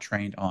AI bot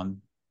trained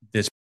on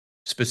this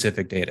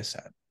specific data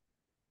set.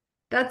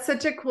 That's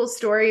such a cool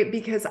story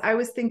because I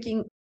was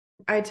thinking,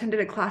 I attended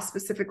a class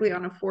specifically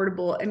on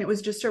affordable, and it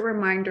was just a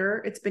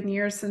reminder. It's been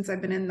years since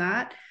I've been in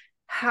that,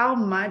 how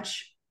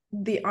much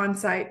the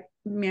on-site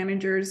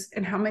managers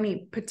and how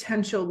many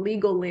potential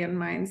legal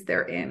landmines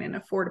they're in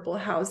affordable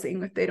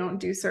housing if they don't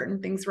do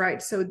certain things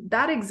right. So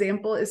that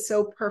example is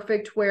so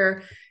perfect,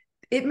 where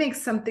it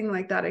makes something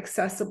like that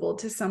accessible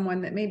to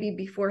someone that maybe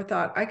before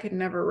thought, I could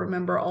never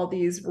remember all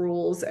these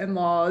rules and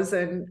laws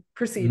and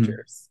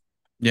procedures.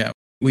 Yeah,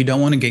 we don't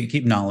want to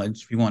gatekeep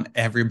knowledge. We want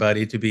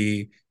everybody to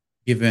be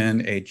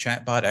given a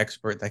chatbot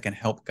expert that can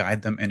help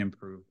guide them and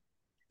improve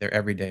their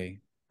everyday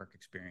work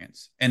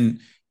experience.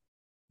 And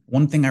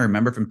one thing I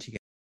remember from TA,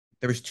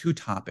 there was 2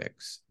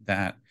 topics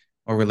that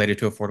are related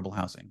to affordable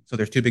housing. So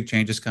there's 2 big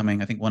changes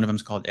coming. I think one of them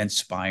is called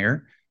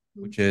Inspire,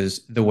 which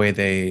is the way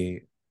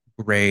they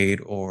grade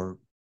or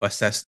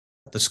assess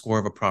the score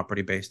of a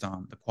property based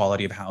on the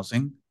quality of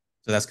housing.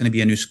 So that's going to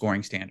be a new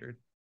scoring standard.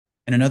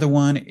 And another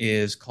one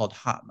is called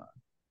HOTMA.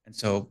 And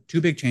so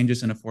 2 big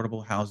changes in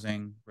affordable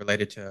housing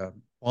related to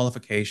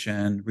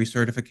qualification,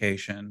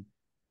 recertification.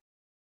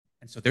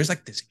 And so there's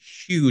like this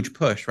huge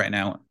push right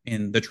now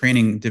in the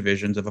training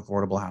divisions of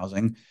affordable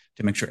housing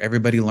to make sure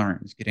everybody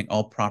learns, getting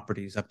all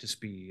properties up to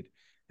speed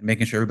and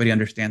making sure everybody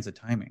understands the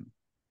timing.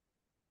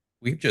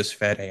 We've just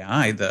fed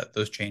AI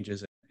those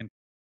changes and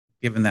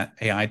given that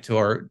AI to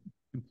our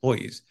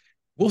employees.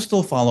 We'll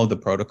still follow the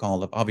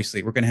protocol of,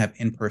 obviously, we're going to have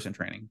in-person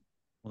training.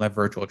 We'll have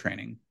virtual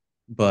training,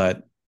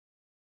 but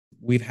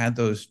we've had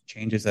those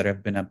changes that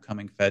have been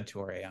upcoming fed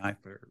to our AI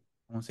for,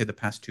 I want to say, the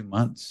past 2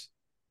 months.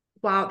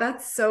 Wow,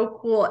 that's so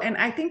cool. And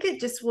I think it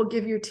just will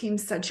give your team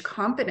such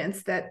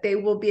confidence that they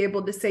will be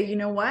able to say, you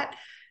know what,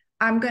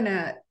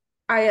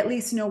 I at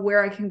least know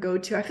where I can go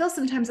to. I feel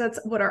sometimes that's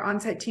what our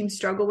on-site teams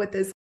struggle with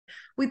is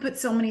we put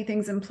so many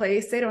things in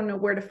place. They don't know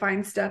where to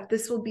find stuff.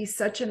 This will be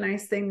such a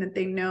nice thing that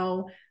they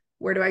know,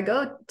 where do I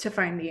go to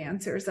find the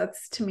answers?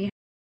 That's, to me,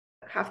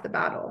 half the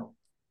battle.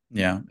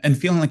 Yeah. And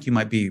feeling like you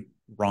might be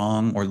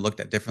wrong or looked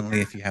at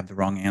differently if you have the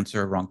wrong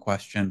answer, wrong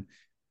question.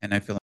 And I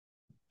feel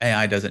like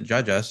AI doesn't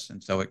judge us.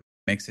 And so it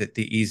makes it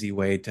the easy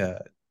way to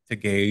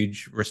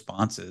gauge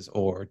responses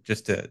or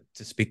just to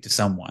speak to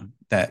someone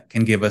that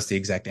can give us the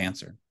exact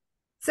answer.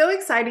 So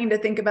exciting to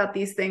think about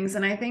these things.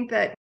 And I think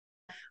that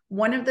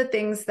one of the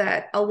things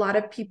that a lot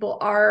of people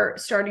are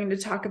starting to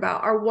talk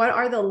about are what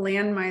are the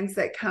landmines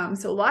that come.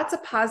 So lots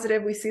of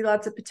positive, we see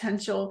lots of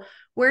potential.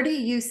 Where do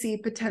you see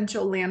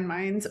potential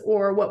landmines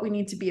or what we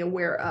need to be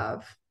aware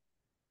of?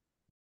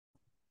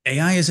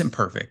 AI isn't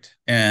perfect.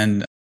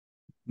 And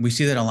we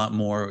see that a lot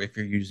more if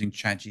you're using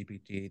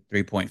ChatGPT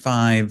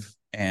 3.5,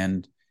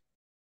 and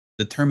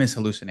the term is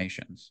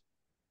hallucinations.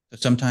 So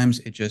sometimes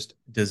it just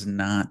does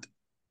not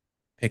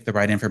pick the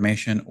right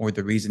information or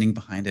the reasoning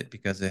behind it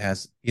because it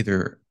has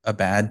either a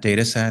bad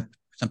data set,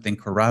 something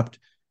corrupt,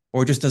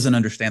 or just doesn't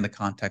understand the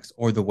context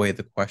or the way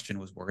the question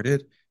was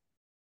worded.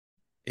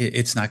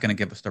 It's not going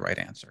to give us the right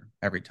answer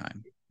every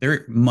time. There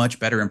are much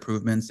better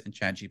improvements in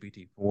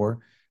ChatGPT 4,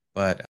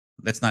 but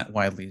that's not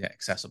widely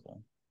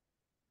accessible.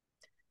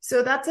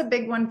 So that's a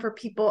big one for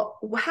people.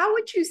 How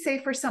would you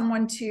say for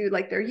someone to,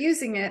 like, they're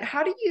using it,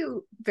 how do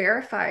you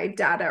verify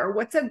data, or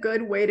what's a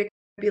good way to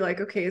be like,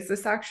 okay, is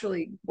this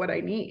actually what I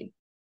need?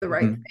 The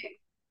right thing?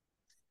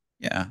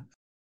 Yeah.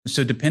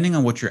 So depending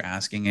on what you're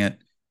asking it,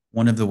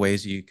 one of the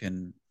ways you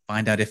can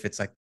find out if it's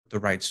like the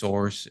right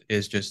source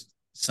is just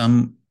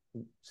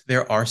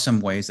there are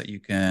some ways that you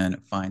can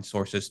find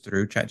sources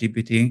through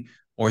ChatGPT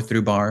or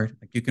through Bard.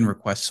 Like you can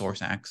request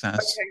source access.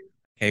 Okay.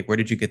 Okay, where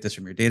did you get this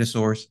from your data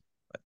source?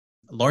 But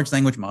large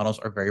language models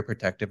are very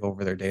protective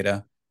over their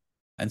data.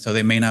 And so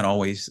they may not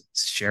always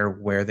share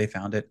where they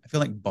found it. I feel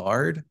like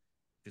Bard,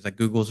 which is like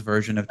Google's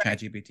version of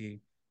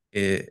ChatGPT,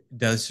 it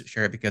does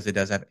share it because it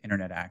does have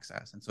internet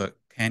access. And so it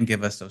can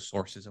give us those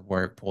sources of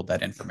where it pulled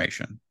that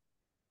information.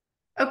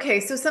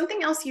 Okay, so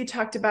something else you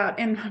talked about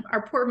in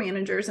our poor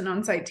managers and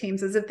on-site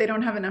teams is if they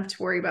don't have enough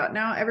to worry about.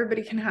 Now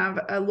everybody can have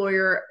a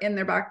lawyer in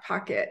their back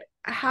pocket.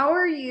 How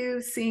are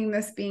you seeing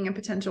this being a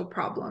potential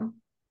problem?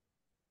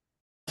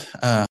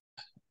 Uh,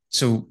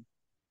 so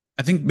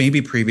I think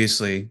maybe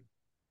previously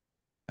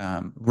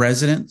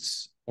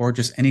residents or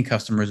just any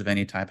customers of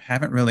any type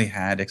haven't really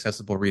had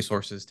accessible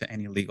resources to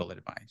any legal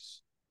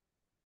advice.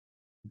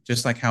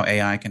 Just like how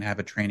AI can have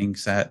a training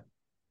set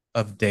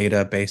of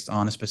data based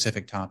on a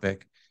specific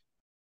topic,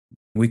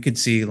 we could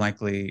see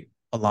likely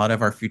a lot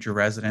of our future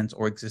residents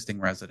or existing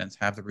residents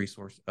have the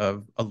resource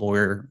of a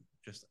lawyer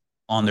just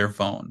on their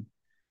phone.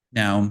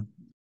 Now,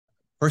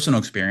 personal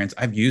experience,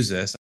 I've used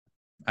this.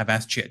 I've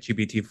asked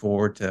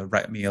ChatGPT-4 to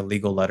write me a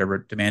legal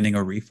letter demanding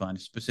a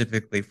refund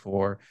specifically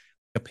for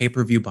a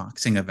pay-per-view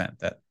boxing event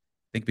that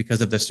I think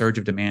because of the surge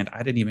of demand,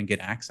 I didn't even get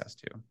access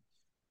to.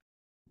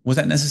 Was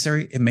that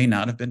necessary? It may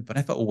not have been, but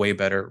I felt way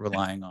better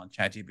relying on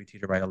ChatGPT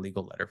to write a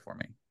legal letter for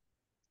me.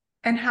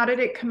 And how did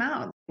it come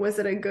out? Was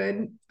it a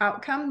good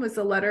outcome? Was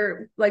the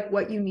letter like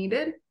what you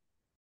needed?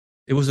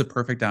 It was a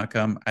perfect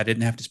outcome. I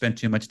didn't have to spend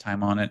too much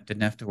time on it,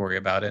 didn't have to worry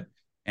about it.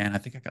 And I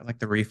think I got like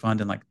the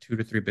refund in like 2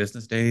 to 3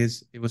 business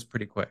days. It was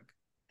pretty quick.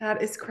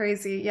 That is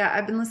crazy. Yeah,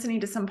 I've been listening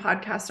to some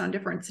podcasts on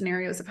different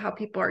scenarios of how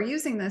people are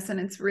using this, and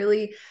it's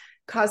really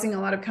causing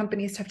a lot of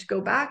companies to have to go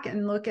back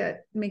and look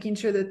at making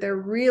sure that they're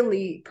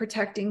really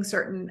protecting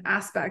certain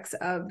aspects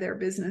of their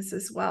business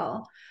as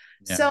well.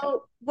 Yeah.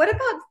 So what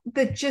about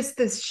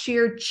the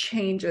sheer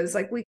changes?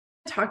 Like we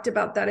talked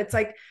about that. It's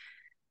like,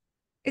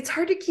 it's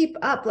hard to keep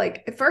up.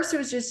 Like at first it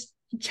was just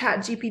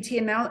ChatGPT,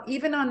 and now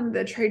even on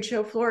the trade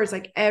show floors,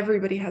 like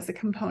everybody has a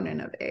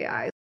component of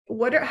AI.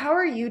 How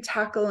are you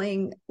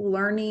tackling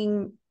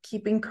learning,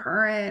 keeping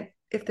current,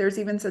 if there's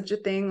even such a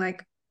thing?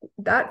 Like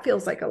that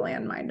feels like a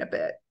landmine a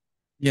bit.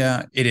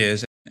 Yeah, it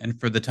is. And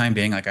for the time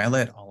being, like I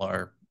let all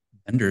our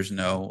vendors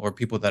know or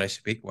people that I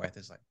speak with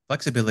is like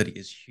flexibility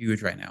is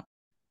huge right now.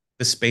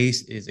 The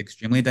space is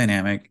extremely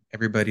dynamic.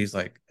 Everybody's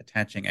like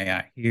attaching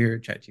AI here,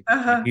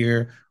 ChatGPT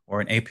here, or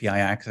an API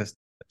access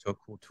to a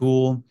cool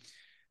tool.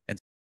 And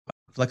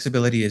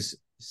flexibility is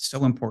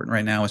so important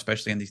right now,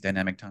 especially in these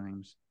dynamic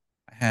times.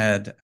 I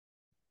had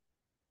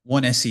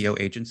one SEO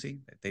agency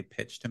that they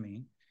pitched to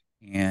me,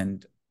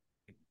 and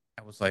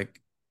I was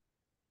like,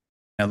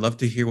 I'd love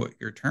to hear what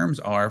your terms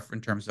are in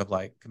terms of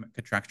like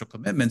contractual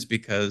commitments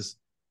because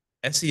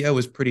SEO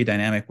is pretty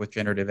dynamic with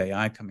generative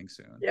AI coming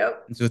soon.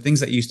 Yep. And so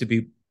things that used to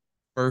be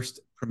first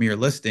premier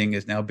listing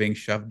is now being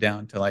shoved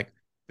down to like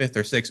fifth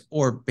or sixth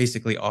or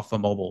basically off a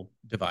mobile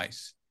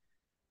device.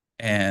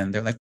 And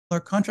they're like, well,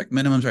 our contract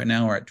minimums right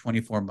now are at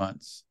 24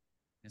 months.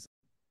 Like,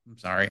 I'm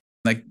sorry.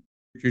 Like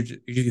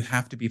you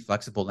have to be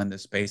flexible in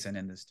this space and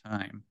in this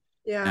time.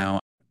 Yeah. Now,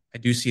 I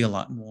do see a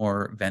lot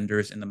more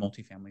vendors in the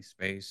multifamily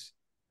space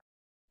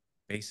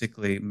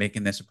basically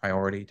making this a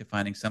priority to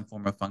finding some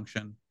form of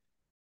function.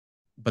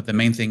 But the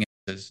main thing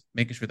is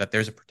making sure that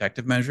there's a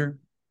protective measure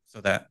so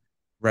that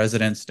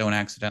residents don't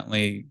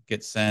accidentally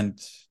get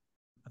sent.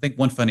 I think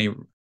one funny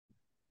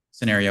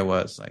scenario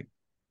was like,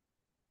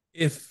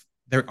 if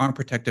there aren't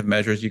protective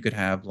measures, you could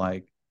have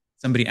like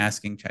somebody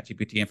asking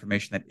ChatGPT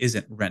information that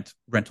isn't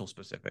rental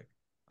specific.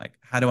 Like,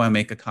 how do I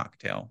make a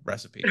cocktail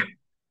recipe?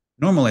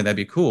 Normally that'd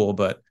be cool,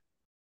 but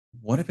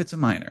what if it's a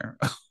minor?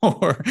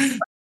 Or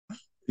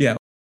yeah,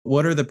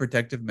 what are the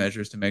protective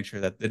measures to make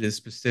sure that it is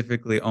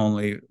specifically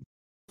only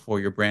for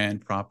your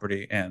brand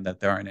property and that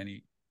there aren't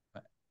any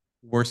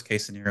worst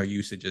case scenario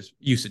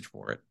usage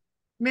for it?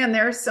 Man,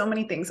 there are so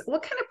many things.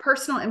 What kind of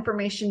personal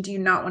information do you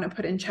not want to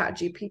put in Chat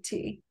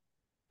GPT?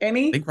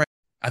 Any?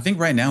 I think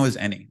right now is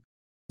any.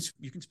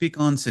 You can speak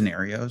on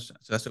scenarios.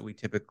 So that's what we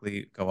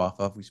typically go off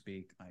of. We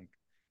speak like,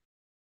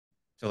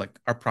 so like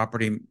our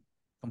property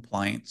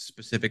compliance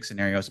specific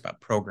scenarios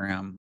about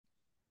program,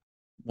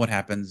 what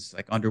happens,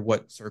 like under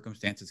what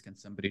circumstances can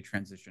somebody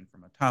transition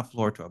from a top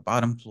floor to a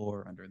bottom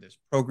floor under this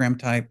program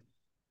type.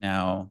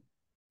 Now,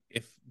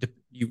 if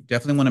you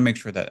definitely want to make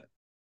sure that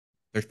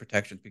there's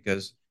protections,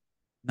 because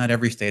not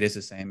every state is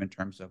the same in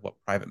terms of what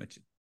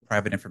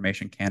private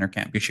information can or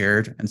can't be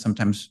shared. And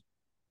sometimes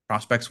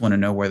prospects want to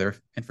know where their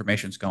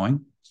information is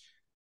going.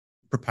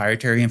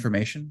 Proprietary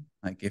information,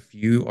 like if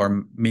you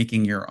are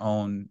making your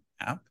own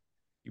app,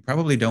 you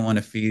probably don't want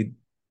to feed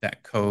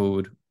that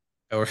code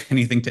or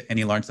anything to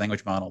any large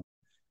language model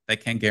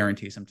that can't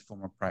guarantee some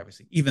form of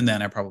privacy. Even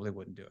then, I probably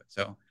wouldn't do it.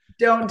 So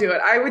don't do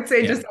it. I would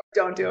say just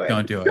don't do it.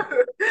 Don't do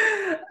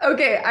it.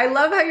 Okay. I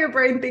love how your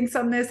brain thinks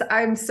on this.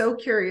 I'm so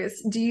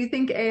curious. Do you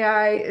think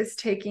AI is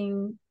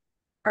taking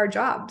our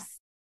jobs?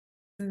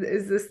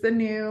 Is this the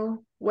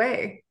new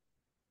way?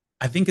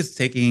 I think it's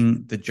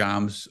taking the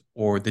jobs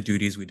or the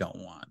duties we don't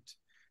want.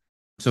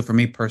 So for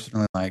me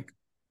personally, like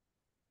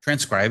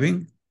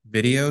transcribing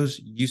videos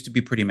used to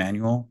be pretty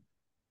manual.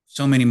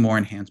 So many more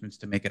enhancements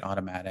to make it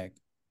automatic.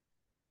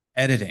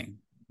 Editing,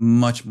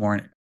 much more.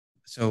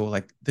 So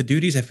like the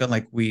duties I felt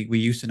like we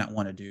used to not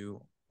want to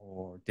do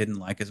or didn't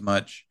like as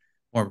much,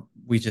 or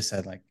we just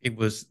said like it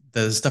was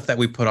the stuff that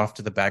we put off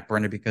to the back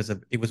burner because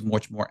of it was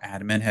much more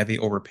admin heavy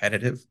or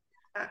repetitive.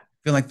 I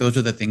feel like those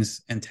are the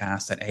things and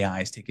tasks that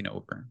AI is taking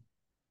over.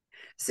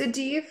 So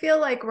do you feel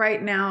like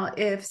right now,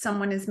 if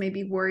someone is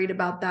maybe worried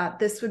about that,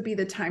 this would be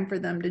the time for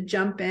them to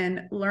jump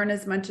in, learn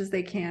as much as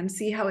they can,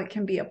 see how it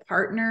can be a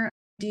partner?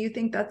 Do you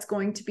think that's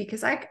going to be,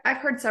 because I've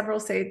heard several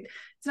say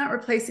it's not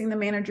replacing the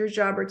manager's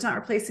job, or it's not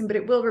replacing, but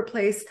it will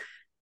replace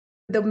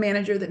the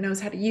manager that knows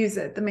how to use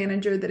it, the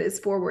manager that is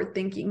forward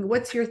thinking.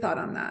 What's your thought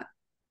on that?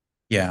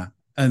 Yeah.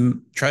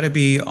 Try to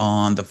be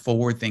on the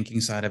forward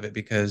thinking side of it,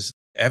 because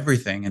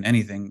everything and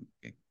anything,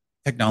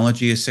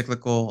 technology is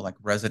cyclical, like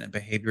resident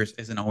behaviors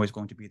isn't always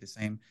going to be the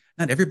same.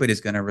 Not everybody's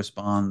going to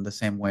respond the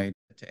same way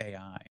to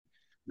AI.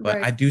 But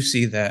Right. I do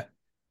see that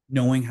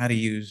knowing how to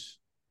use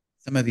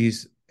some of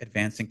these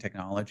advancing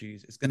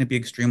technologies is going to be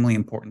extremely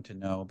important to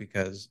know,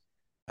 because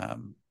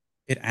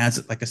it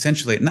adds like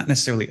essentially not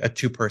necessarily a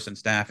two-person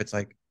staff. It's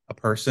like a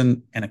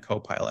person and a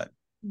co-pilot.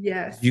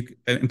 Yes.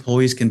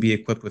 Employees can be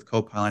equipped with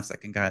co-pilots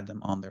that can guide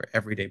them on their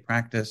everyday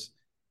practice,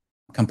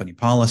 company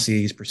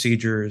policies,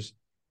 procedures,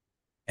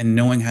 and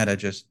knowing how to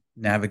just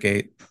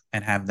navigate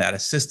and have that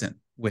assistant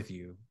with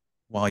you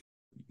while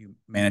you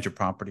manage a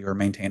property or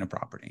maintain a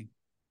property.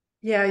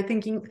 Yeah,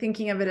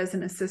 thinking of it as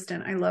an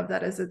assistant. I love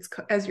that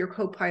as your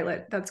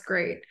co-pilot. That's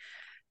great.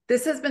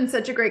 This has been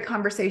such a great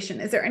conversation.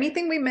 Is there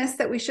anything we missed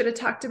that we should have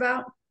talked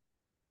about?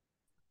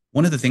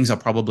 One of the things I'll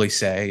probably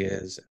say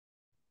is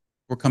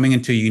we're coming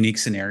into a unique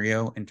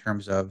scenario in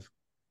terms of,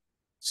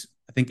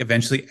 I think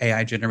eventually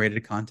AI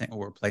generated content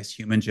will replace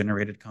human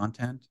generated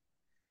content.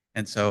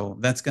 And so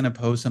that's going to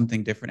pose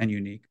something different and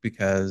unique,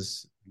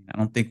 because I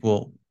don't think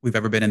we've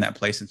ever been in that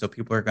place. And so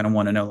people are going to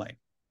want to know, like,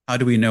 how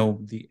do we know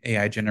the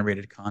AI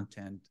generated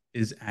content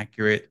is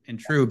accurate and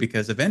true?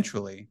 Because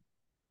eventually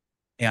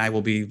AI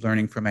will be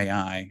learning from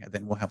AI, and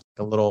then we'll have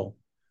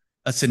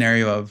a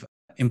scenario of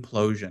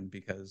implosion,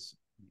 because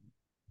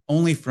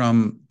only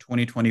from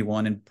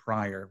 2021 and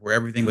prior, where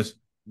everything was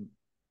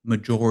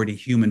majority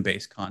human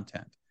based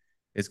content,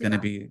 is going to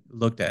be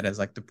looked at as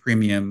like the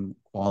premium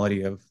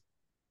quality of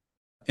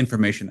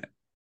information that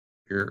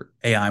your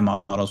AI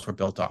models were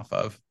built off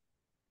of.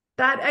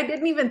 That I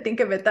didn't even think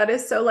of it. That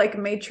is so like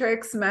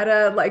Matrix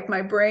meta, like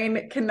my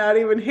brain cannot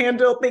even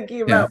handle thinking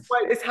Yeah. about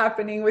what is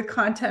happening with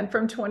content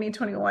from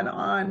 2021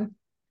 on.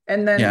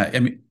 And then Yeah. I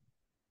mean,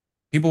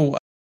 people,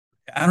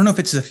 I don't know if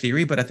it's a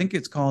theory, but I think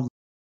it's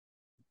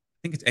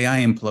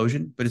AI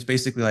implosion, but it's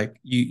basically like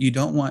you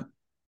don't want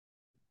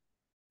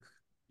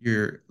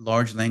your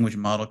large language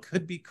model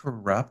could be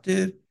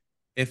corrupted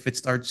if it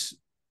starts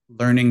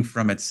learning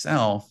from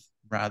itself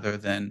rather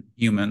than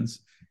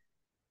humans.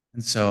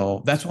 And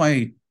so that's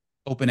why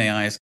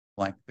OpenAI is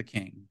like the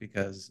king,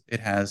 because it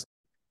has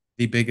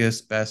the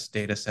biggest, best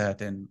data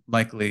set, and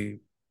likely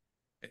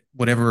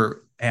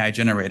whatever AI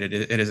generated,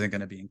 it isn't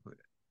going to be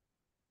included.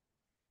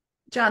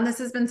 John, this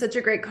has been such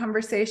a great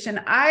conversation.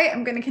 I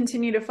am going to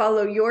continue to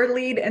follow your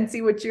lead and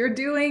see what you're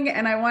doing.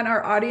 And I want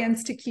our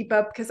audience to keep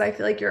up, because I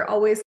feel like you're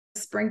always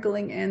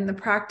sprinkling in the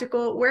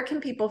practical. Where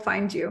can people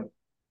find you?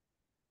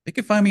 They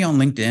can find me on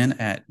LinkedIn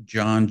at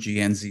John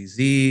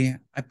GNZZ.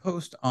 I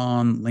post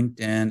on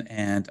LinkedIn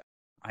and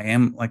I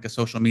am like a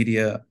social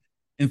media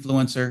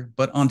influencer,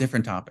 but on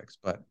different topics.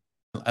 But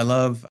I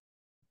love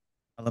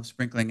I love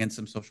sprinkling in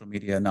some social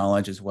media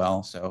knowledge as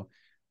well. So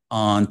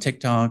on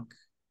TikTok,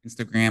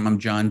 Instagram, I'm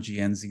John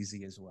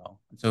GNZZ as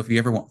well. And so if you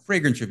ever want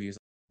fragrance reviews,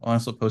 I'll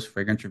also post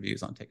fragrance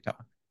reviews on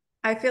TikTok.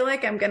 I feel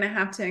like I'm going to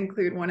have to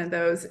include one of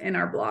those in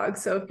our blog.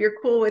 So if you're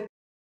cool with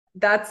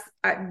that's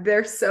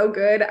they're so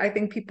good. I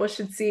think people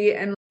should see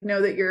and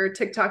know that you're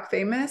TikTok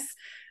famous.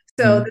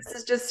 So Mhm. this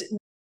is just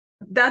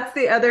that's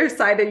the other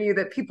side of you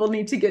that people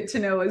need to get to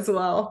know as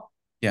well.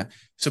 Yeah.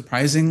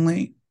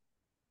 Surprisingly,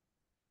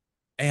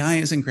 AI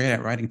isn't great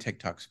at writing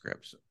TikTok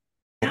scripts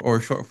or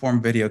short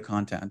form video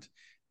content.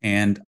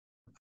 And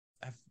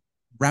I've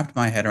wrapped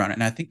my head around it.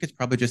 And I think it's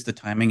probably just the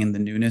timing and the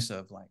newness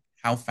of like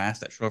how fast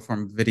that short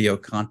form video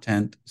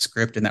content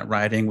script and that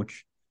writing,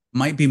 which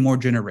might be more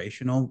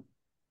generational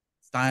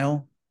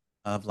style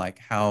of like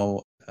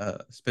how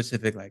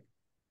specific like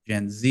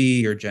Gen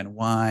Z or Gen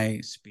Y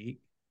speak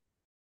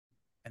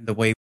and the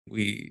way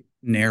we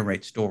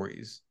narrate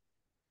stories.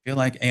 I feel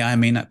like AI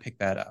may not pick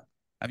that up.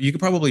 You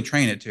could probably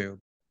train it to,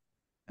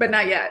 But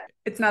not uh, yet.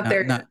 It's not not there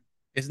yet. not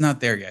it's not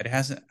there yet. It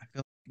hasn't. I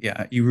feel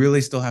yeah, you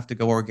really still have to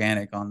go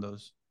organic on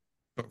those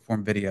short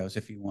form videos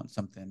if you want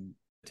something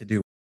to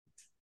do.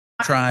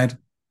 Tried,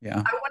 yeah.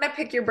 I want to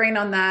pick your brain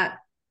on that,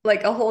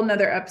 like a whole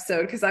nother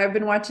episode, because I've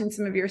been watching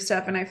some of your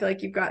stuff and I feel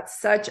like you've got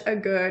such a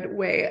good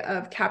way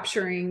of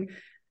capturing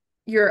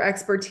your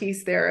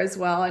expertise there as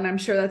well. And I'm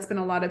sure that's been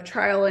a lot of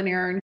trial and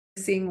error and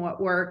seeing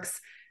what works.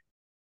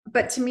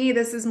 But to me,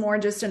 this is more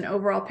just an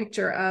overall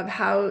picture of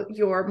how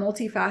you're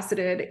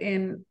multifaceted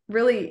in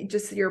really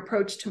just your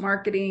approach to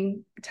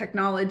marketing,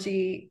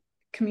 technology,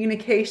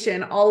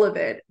 communication, all of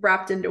it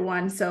wrapped into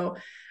one. So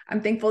I'm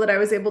thankful that I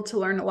was able to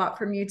learn a lot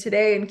from you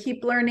today and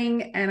keep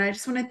learning. And I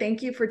just want to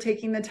thank you for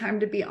taking the time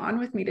to be on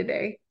with me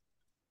today.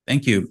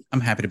 Thank you.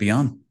 I'm happy to be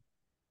on.